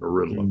prescription of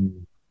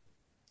Ritalin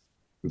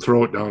and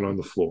throw it down on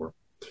the floor.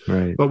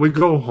 But we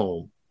go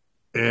home,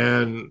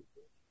 and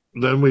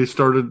then we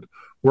started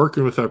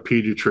working with our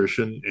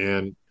pediatrician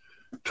and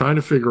trying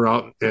to figure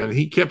out, and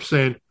he kept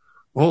saying,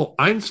 "Oh,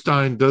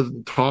 Einstein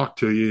doesn't talk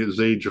to you at his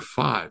age of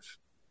 5."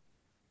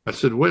 I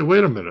said,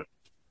 wait a minute.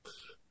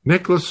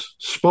 Nicholas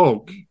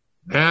spoke,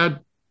 had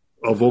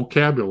a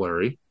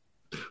vocabulary.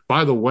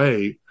 By the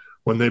way,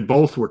 when they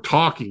both were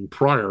talking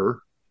prior,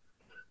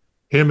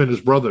 him and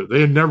his brother,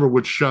 they never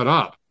would shut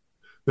up.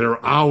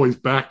 They're always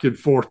back and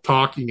forth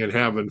talking and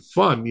having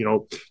fun,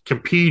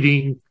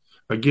 competing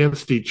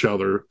against each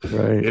other.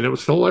 Right. And it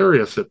was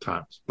hilarious at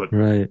times. But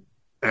right.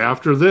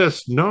 After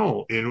this,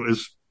 no, it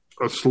was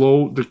a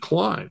slow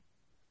decline.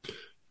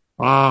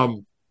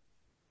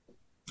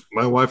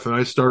 My wife and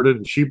I started,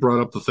 and she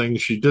brought up the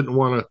things she didn't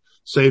want to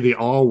say the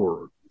all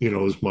word,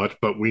 as much,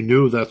 but we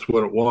knew that's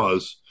what it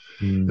was.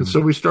 And so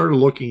we started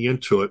looking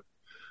into it.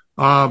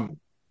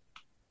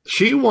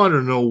 She wanted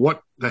to know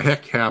what the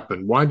heck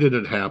happened. Why did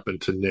it happen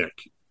to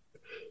Nick?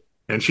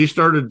 And she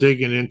started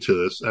digging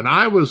into this. And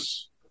I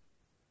was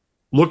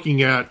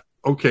looking at,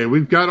 okay,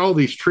 we've got all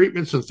these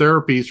treatments and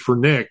therapies for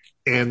Nick,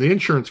 and the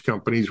insurance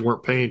companies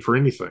weren't paying for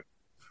anything.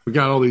 We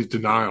got all these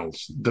denial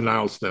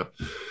stuff.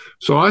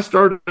 So I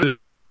started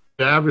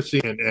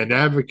advocating and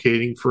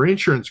advocating for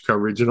insurance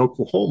coverage in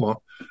Oklahoma,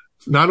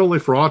 not only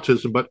for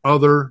autism, but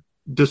other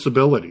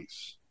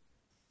disabilities,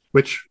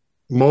 which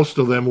most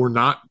of them were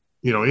not,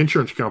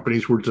 insurance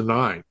companies were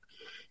denying.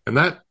 And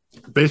that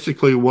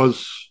basically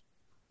was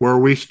where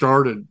we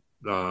started,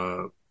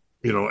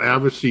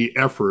 advocacy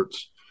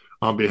efforts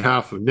on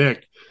behalf of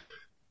Nick.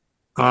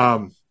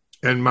 And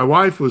my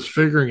wife was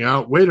figuring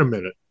out, wait a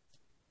minute.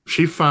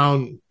 She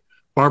found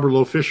Barbara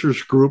Loe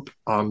Fisher's group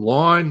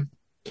online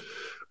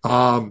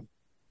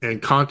and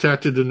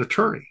contacted an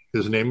attorney.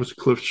 His name was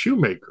Cliff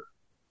Shoemaker.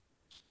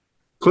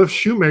 Cliff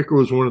Shoemaker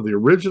was one of the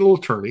original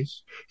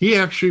attorneys. He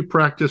actually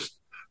practiced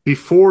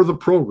before the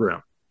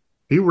program.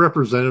 He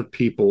represented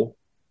people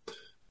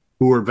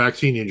who were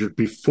vaccine injured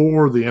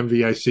before the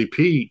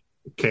MVICP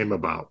came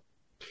about.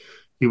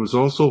 He was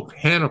also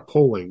Hannah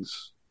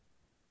Polling's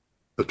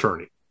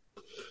attorney.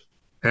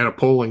 Hannah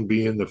Polling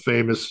being the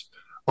famous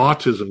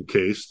autism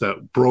case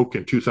that broke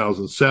in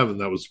 2007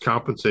 that was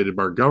compensated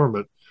by our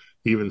government.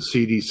 Even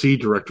CDC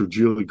Director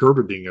Julie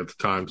Gerberding at the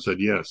time said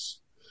yes.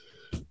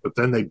 But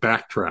then they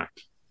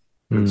backtracked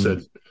and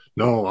said,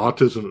 no,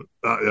 autism,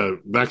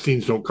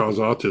 vaccines don't cause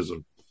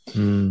autism.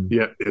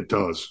 Yeah, it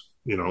does,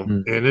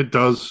 and it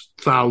does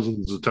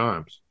thousands of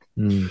times.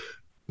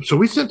 So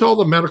we sent all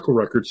the medical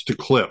records to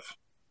Cliff.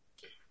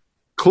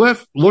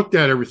 Cliff looked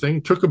at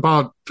everything, took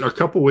about a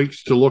couple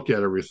weeks to look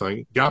at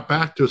everything, got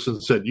back to us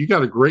and said, you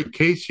got a great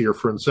case here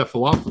for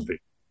encephalopathy.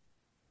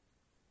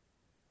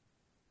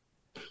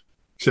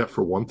 Except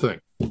for one thing.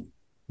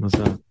 What's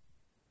that?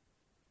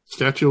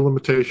 Statute of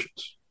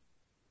limitations.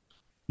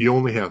 You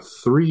only have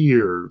 3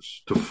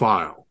 years to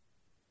file.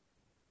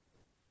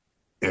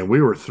 And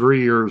we were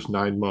 3 years,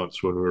 9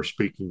 months when we were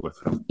speaking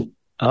with him.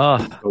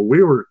 So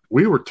we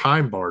were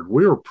time barred.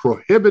 We were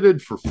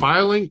prohibited for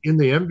filing in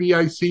the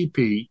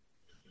MVICP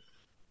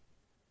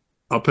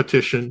a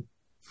petition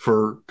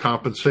for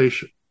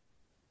compensation.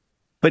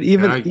 But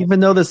even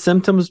though the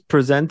symptoms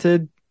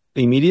presented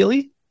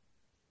immediately?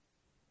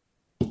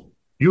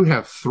 You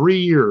have 3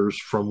 years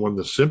from when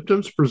the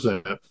symptoms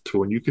present to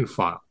when you can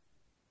file.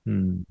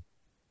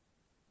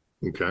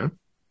 Okay.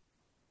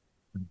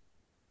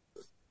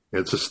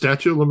 It's a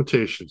statute of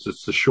limitations.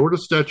 It's the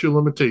shortest statute of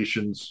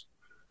limitations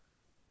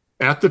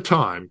at the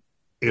time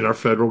in our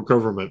federal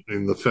government,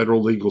 in the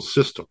federal legal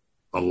system.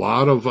 A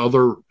lot of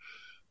other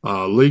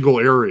legal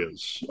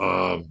areas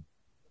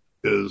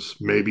is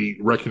maybe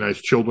recognize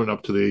children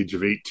up to the age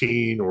of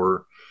 18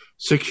 or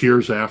 6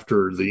 years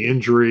after the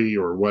injury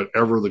or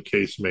whatever the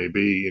case may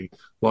be. And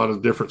a lot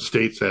of different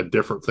states had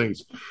different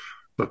things.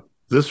 But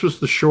this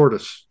was the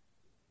shortest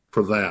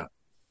for that.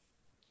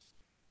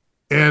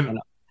 And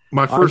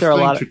my first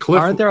thing to Cliff...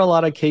 Aren't there a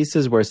lot of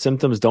cases where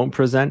symptoms don't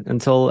present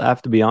until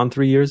after beyond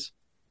 3 years?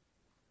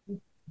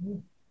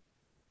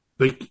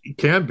 They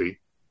can be.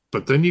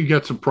 But then you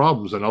get some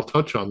problems, and I'll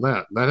touch on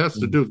that. And that has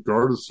to do with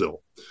Gardasil.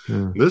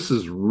 This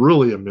is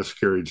really a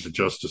miscarriage of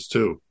justice,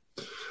 too.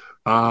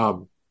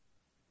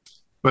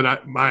 But I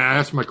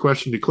asked my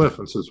question to Cliff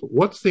and says,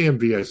 what's the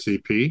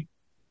MVICP?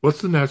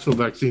 What's the National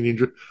Vaccine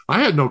Injury? I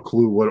had no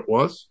clue what it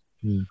was.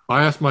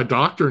 I asked my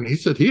doctor, and he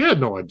said he had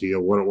no idea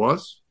what it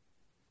was.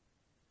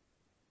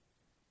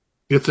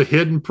 It's a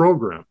hidden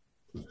program.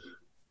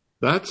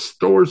 That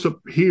stores up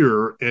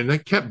here, and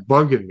that kept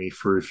bugging me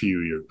for a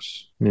few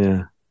years.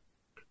 Yeah.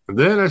 And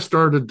then I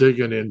started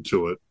digging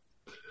into it,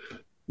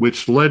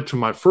 which led to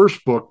my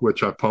first book,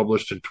 which I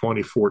published in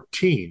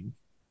 2014.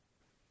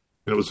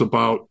 And it was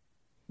about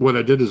what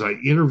I did is I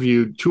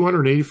interviewed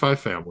 285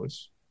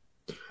 families,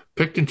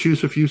 picked and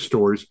chose a few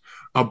stories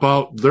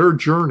about their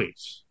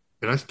journeys.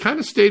 And I kind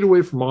of stayed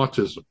away from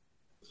autism.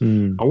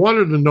 I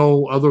wanted to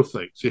know other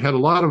things. You had a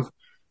lot of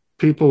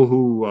people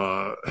who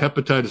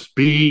hepatitis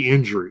B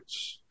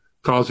injuries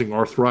causing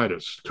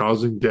arthritis,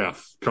 causing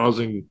death,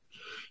 causing,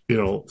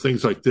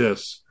 things like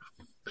this.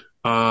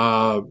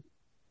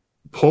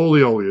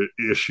 polio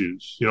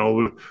issues.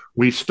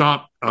 We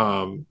stopped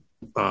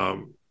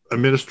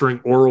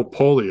administering oral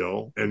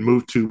polio and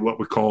moved to what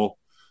we call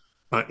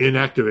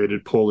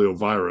inactivated polio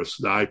virus,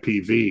 the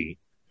IPV.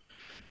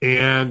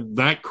 And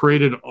that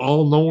created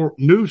all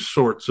new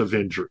sorts of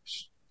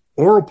injuries.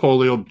 Oral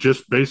polio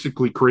just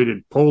basically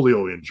created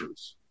polio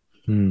injuries.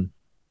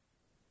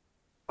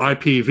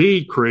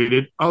 IPV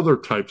created other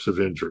types of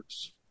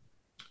injuries.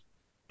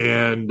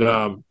 And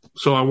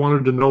so I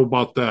wanted to know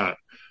about that.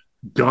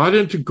 Got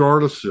into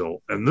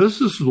Gardasil, and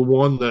this is the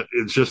one that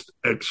is just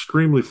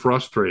extremely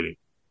frustrating.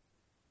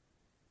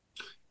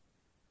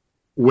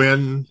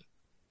 When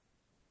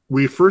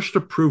we first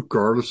approved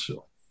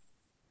Gardasil,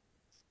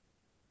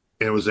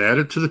 and it was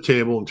added to the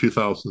table in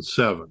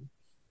 2007,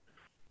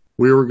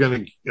 we were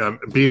going to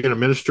be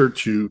administered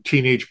to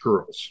teenage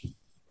girls,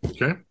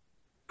 okay?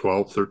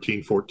 12,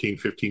 13, 14,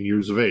 15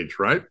 years of age,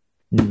 right?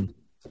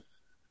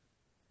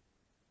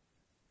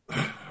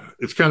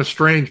 It's kind of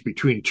strange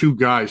between two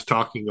guys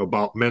talking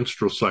about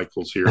menstrual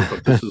cycles here,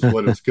 but this is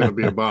what it's going to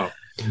be about.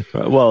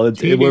 Well,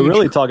 we're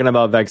really talking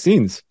about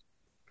vaccines.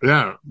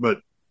 Yeah,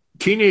 but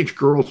teenage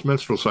girls'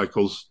 menstrual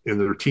cycles in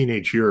their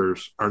teenage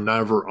years are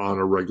never on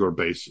a regular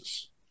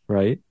basis.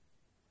 Right.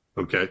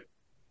 Okay.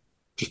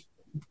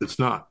 It's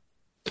not.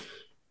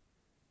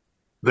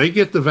 They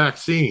get the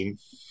vaccine,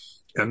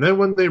 and then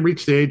when they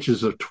reach the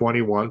ages of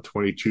 21,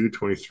 22,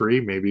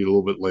 23, maybe a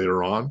little bit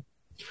later on,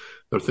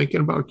 they're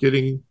thinking about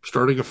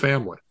starting a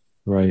family.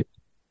 Right.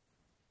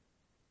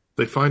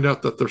 They find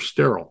out that they're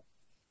sterile.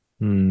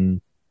 They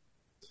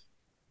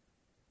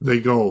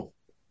go,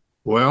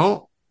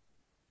 well,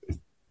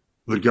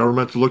 the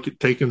government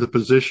taking the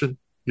position,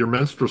 your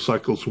menstrual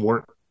cycles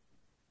weren't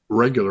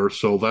regular,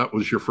 so that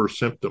was your first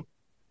symptom.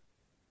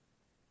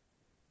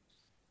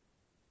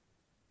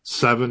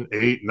 7,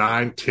 8,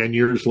 9, 10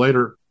 years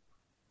later,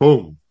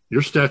 boom,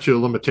 your statute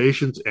of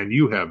limitations, and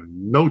you have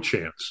no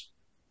chance.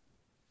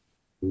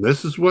 And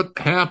this is what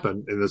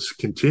happened, and it's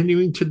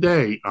continuing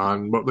today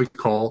on what they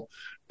call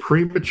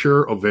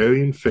premature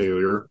ovarian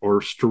failure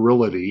or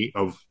sterility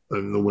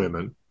in the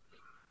women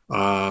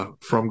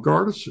from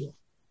Gardasil.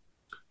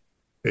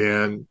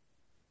 And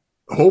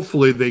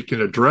hopefully they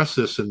can address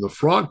this in the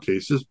fraud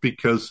cases,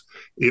 because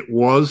it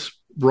was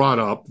brought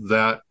up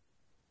that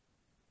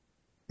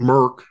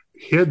Merck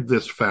hid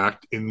this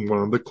fact in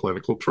one of the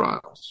clinical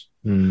trials.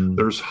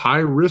 There's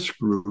high-risk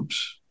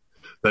groups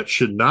that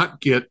should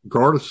not get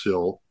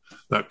Gardasil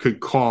that could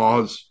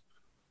cause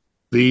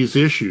these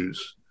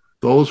issues.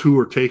 Those who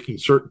are taking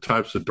certain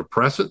types of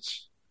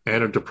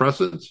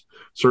antidepressants,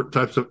 certain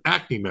types of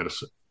acne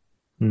medicine.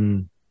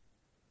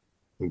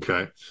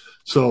 Okay.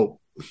 So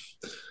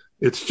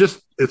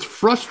it's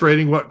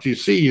frustrating. What you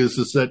see is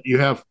that you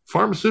have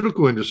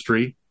pharmaceutical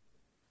industry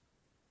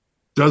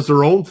does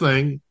their own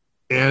thing,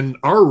 and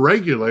our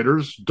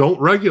regulators don't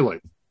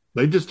regulate.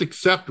 They just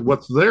accept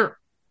what's there.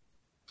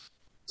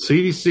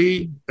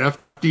 CDC,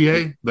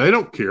 FDA, they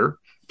don't care.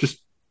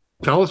 Just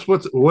tell us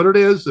what it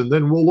is, and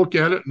then we'll look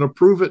at it and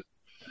approve it.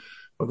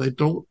 But they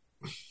don't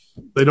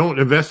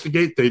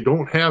investigate. They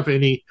don't have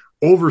any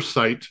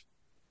oversight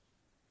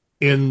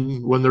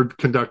when they're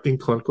conducting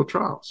clinical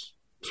trials.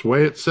 It's the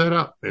way it's set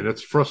up, and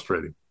it's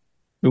frustrating.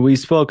 We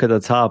spoke at the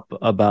top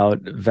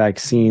about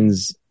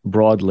vaccines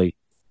broadly.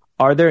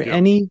 Are there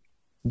any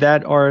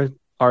that are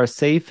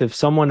safe if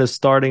someone is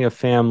starting a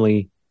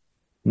family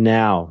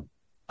now?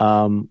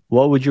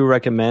 What would you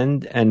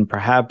recommend? And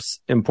perhaps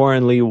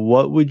importantly,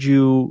 where would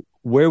you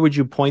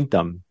point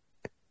them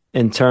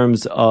in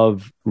terms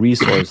of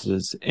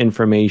resources,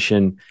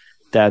 information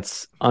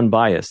that's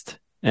unbiased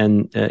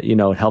and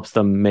it helps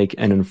them make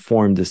an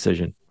informed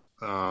decision?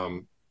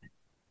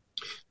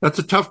 That's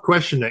a tough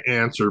question to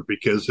answer,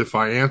 because if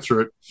I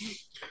answer it,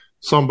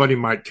 somebody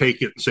might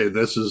take it and say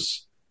this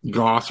is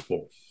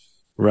gospel.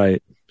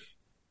 Right.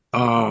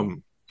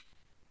 And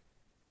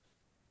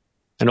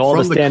all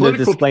the standard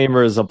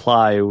disclaimers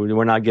apply.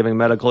 We're not giving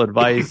medical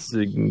advice.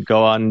 You can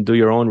go out and do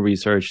your own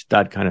research,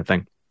 that kind of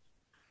thing.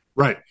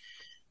 Right.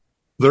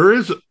 There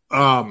is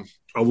a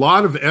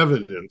lot of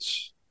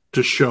evidence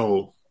to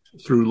show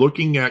through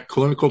looking at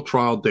clinical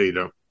trial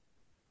data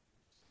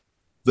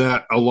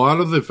that a lot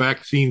of the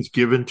vaccines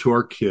given to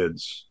our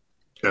kids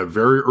at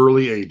very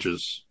early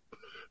ages,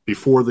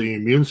 before the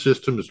immune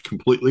system is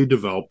completely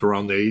developed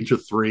around the age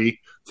of 3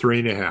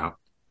 and a half,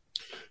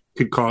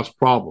 could cause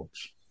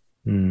problems.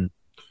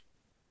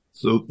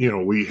 So,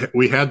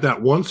 we had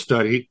that one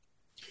study.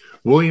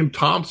 William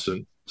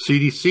Thompson,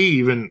 CDC,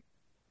 even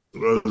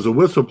was a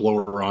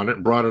whistleblower on it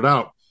and brought it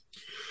out,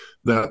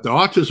 that the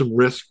autism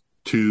risk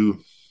to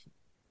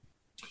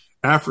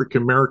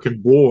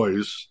African-American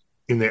boys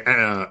in the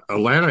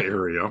Atlanta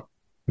area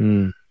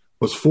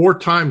was 4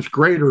 times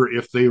greater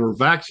if they were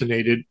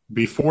vaccinated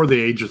before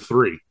the age of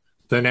 3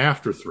 than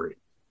after 3.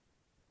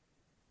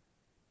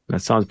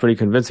 That sounds pretty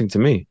convincing to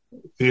me.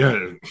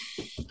 Yeah.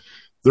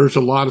 There's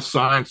a lot of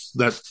science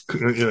that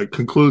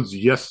concludes,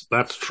 yes,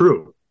 that's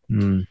true.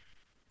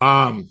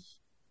 I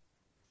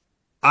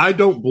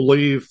don't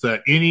believe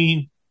that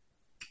any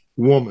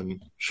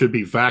woman should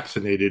be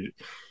vaccinated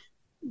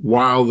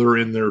while they're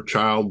in their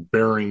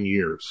childbearing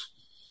years.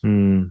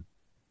 Mm.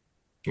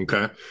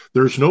 Okay.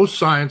 There's no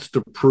science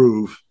to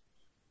prove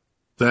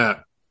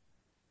that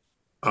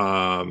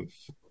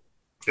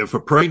if a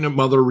pregnant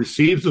mother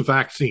receives a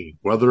vaccine,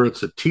 whether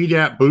it's a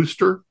Tdap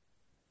booster,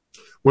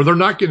 well, they're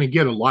not going to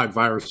get a live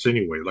virus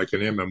anyway, like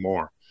an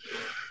MMR,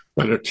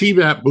 but a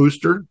Tdap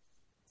booster,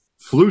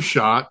 flu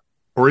shot,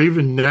 or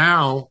even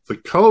now the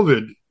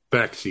COVID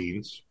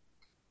vaccines,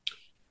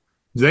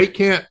 they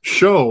can't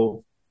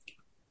show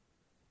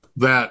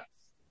that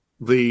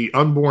the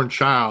unborn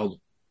child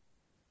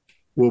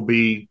will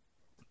be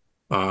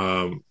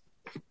healthy.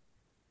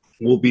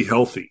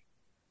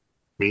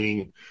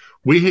 Meaning,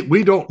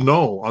 we don't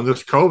know on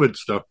this COVID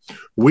stuff.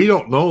 We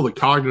don't know the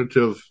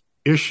cognitive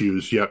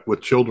issues yet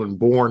with children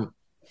born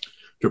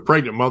to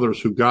pregnant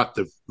mothers who got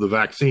the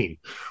vaccine.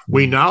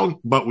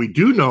 But we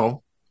do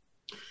know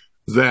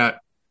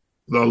that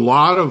a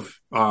lot of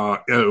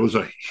it was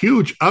a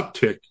huge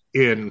uptick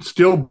in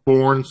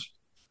stillborns,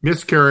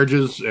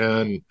 miscarriages,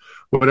 and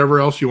whatever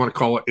else you want to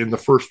call it in the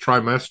first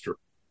trimester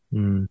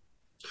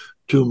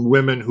to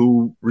women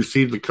who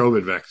received the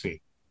COVID vaccine.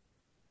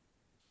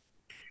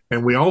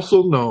 And we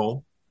also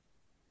know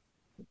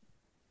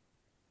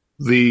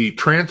the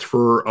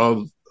transfer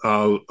of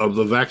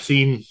the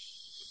vaccine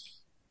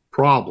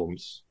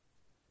problems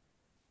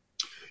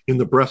in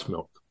the breast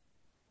milk.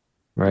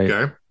 Right.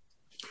 Okay.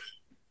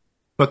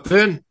 But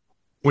then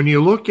when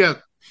you look at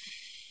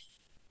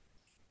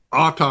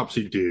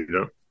autopsy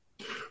data,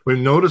 we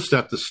notice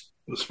that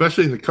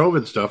especially in the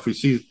COVID stuff, we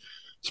see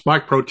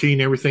spike protein,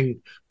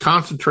 everything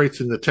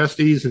concentrates in the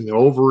testes and the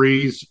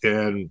ovaries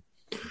and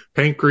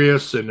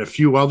pancreas and a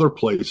few other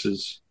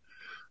places.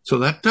 So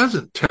that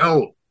doesn't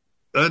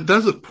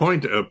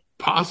point to a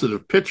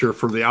positive picture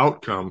for the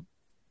outcome.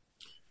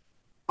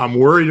 I'm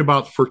worried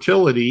about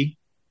fertility.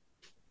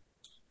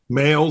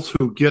 Males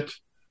who get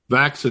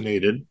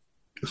vaccinated,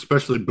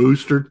 especially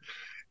boosted,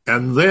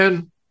 and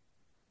then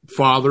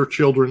father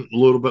children a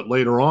little bit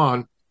later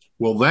on,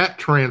 will that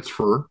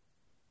transfer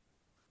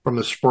from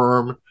the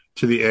sperm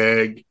to the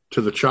egg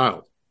to the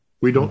child?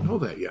 We don't know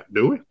that yet,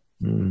 do we?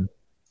 Mm.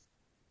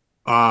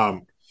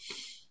 I'm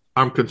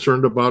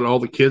concerned about all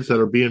the kids that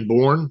are being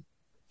born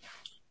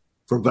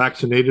from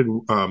vaccinated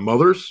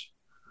mothers.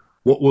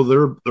 What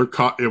will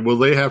will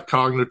they have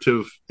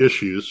cognitive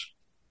issues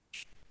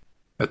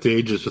at the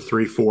ages of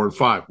 3, 4, and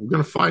 5? We're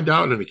going to find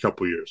out in a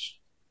couple of years,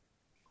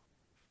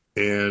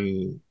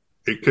 and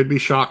it could be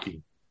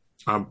shocking.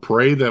 I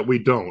pray that we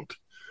don't,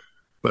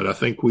 but I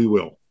think we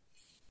will.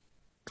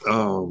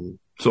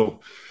 So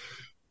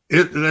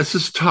this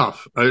is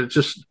tough.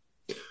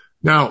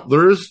 Now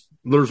there's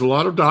a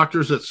lot of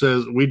doctors that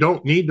says we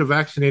don't need to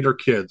vaccinate our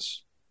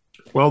kids.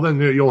 Well, then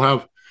you'll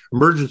have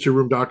emergency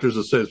room doctors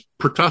that says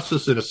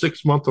pertussis in a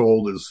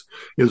 6-month-old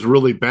is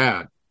really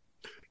bad.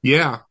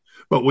 Yeah,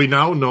 but we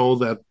now know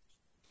that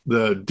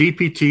the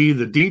DPT,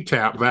 the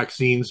DTaP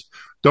vaccines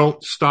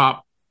don't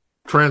stop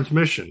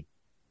transmission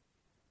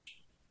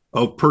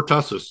of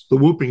pertussis, the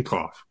whooping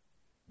cough.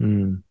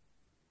 Mm.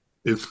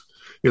 It's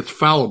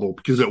fallible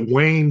because it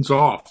wanes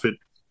off.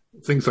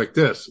 Things like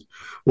this.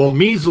 Well,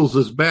 measles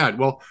is bad.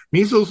 Well,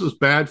 measles is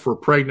bad for a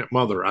pregnant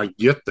mother. I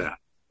get that.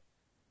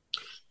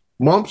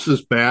 Mumps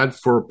is bad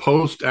for a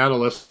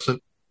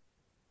post-adolescent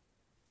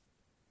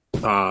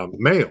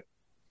male.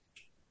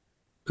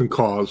 Can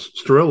cause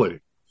sterility.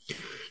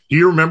 Do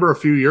you remember a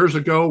few years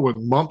ago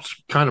when mumps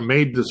kind of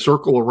made the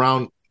circle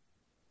around,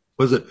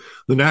 was it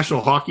the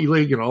National Hockey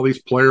League and all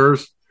these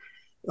players?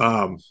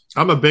 I'm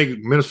a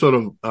big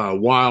Minnesota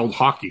Wild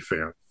hockey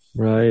fan.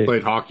 Right.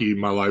 Played hockey in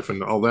my life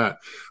and all that.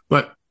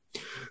 But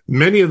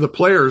many of the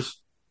players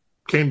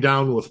came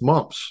down with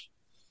mumps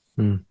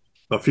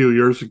a few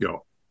years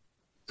ago.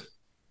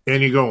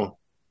 And you go,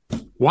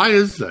 why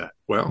is that?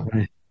 Well,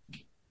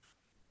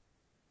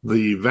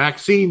 the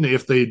vaccine,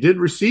 if they did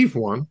receive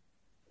one,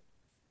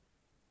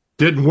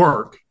 didn't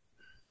work.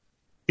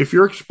 If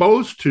you're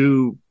exposed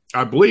to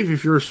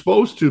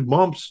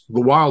mumps,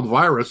 the wild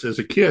virus as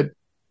a kid,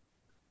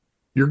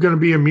 you're going to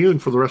be immune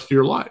for the rest of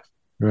your life.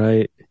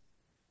 Right.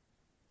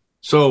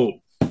 So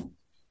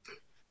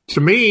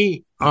to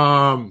me,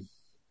 I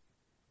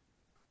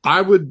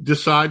would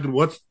decide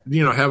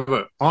have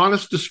an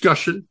honest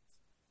discussion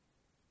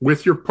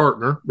with your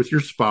partner, with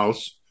your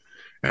spouse,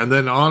 and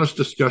then honest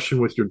discussion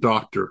with your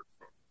doctor.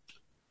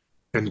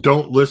 And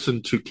don't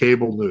listen to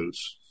cable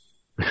news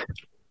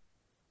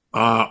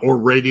or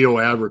radio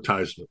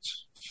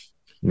advertisements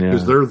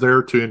because they're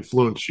there to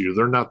influence you.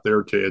 They're not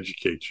there to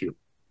educate you.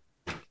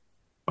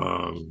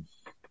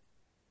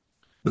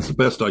 That's the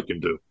best I can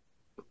do.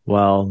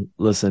 Well,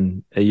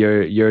 listen,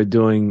 you're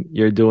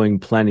doing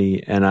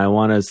plenty, and I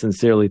want to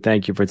sincerely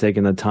thank you for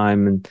taking the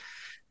time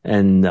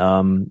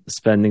and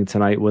spending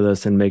tonight with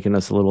us and making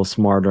us a little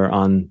smarter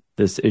on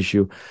this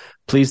issue.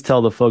 Please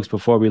tell the folks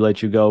before we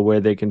let you go where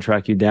they can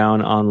track you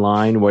down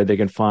online, where they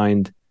can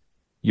find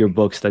your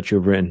books that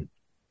you've written.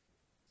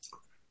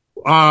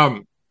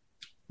 The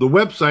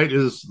website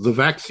is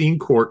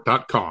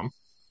thevaccinecourt.com.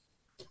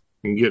 You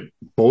can get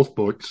both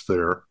books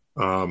there.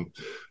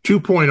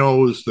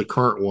 2.0 is the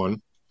current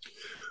one.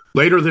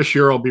 Later this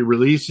year, I'll be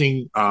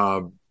releasing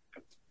the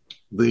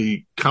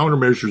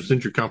Countermeasures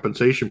Injury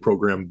Compensation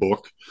Program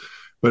book,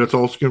 but it's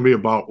also going to be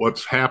about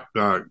what's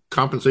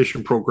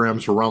compensation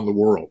programs around the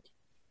world.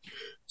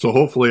 So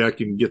hopefully I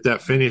can get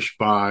that finished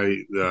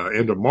by the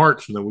end of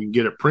March, and then we can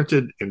get it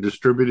printed and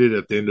distributed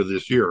at the end of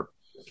this year.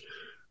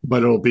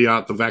 But it'll be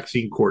at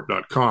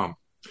thevaccinecourt.com.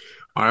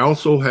 I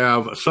also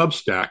have a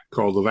Substack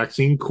called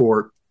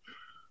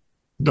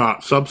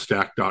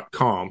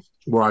thevaccinecourt.substack.com,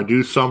 where I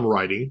do some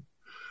writing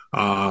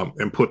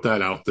and put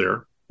that out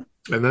there.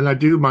 And then I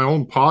do my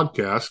own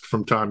podcast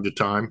from time to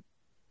time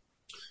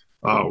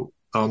on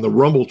the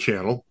Rumble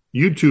channel.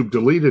 YouTube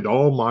deleted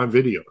all my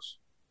videos.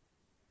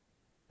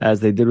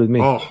 As they did with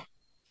me. Oh.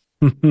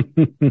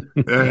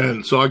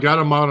 And so I got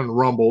them out on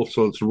Rumble.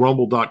 So it's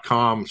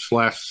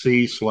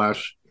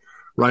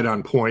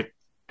rumble.com/c/right-on-point.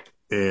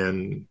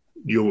 And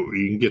you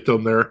can get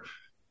them there.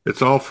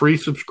 It's all free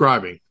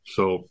subscribing.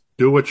 So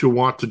do what you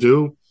want to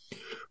do.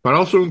 But I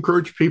also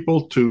encourage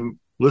people to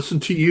listen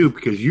to you,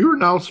 because you're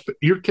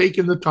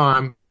taking the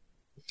time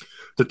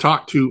to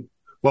talk to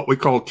what we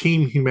call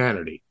team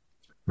humanity.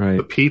 Right.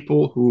 The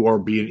people who are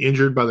being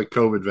injured by the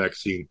COVID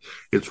vaccine.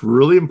 It's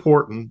really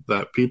important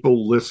that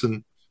people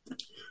listen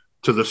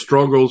to the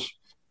struggles.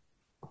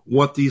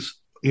 What these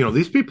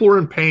people are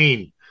in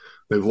pain.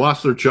 They've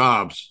lost their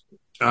jobs.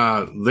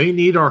 They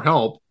need our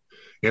help,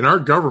 and our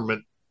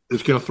government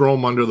is going to throw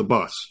them under the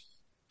bus.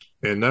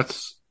 And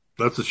that's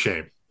a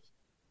shame.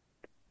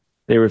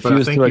 They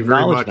refuse to acknowledge them. Thank you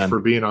very much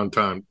for being on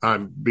time.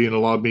 Being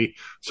allowed me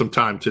some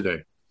time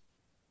today.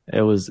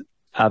 It was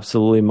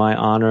absolutely my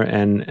honor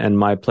and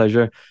my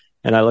pleasure.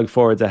 And I look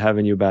forward to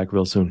having you back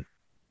real soon.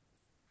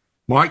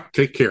 Mike,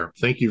 take care.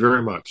 Thank you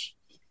very much.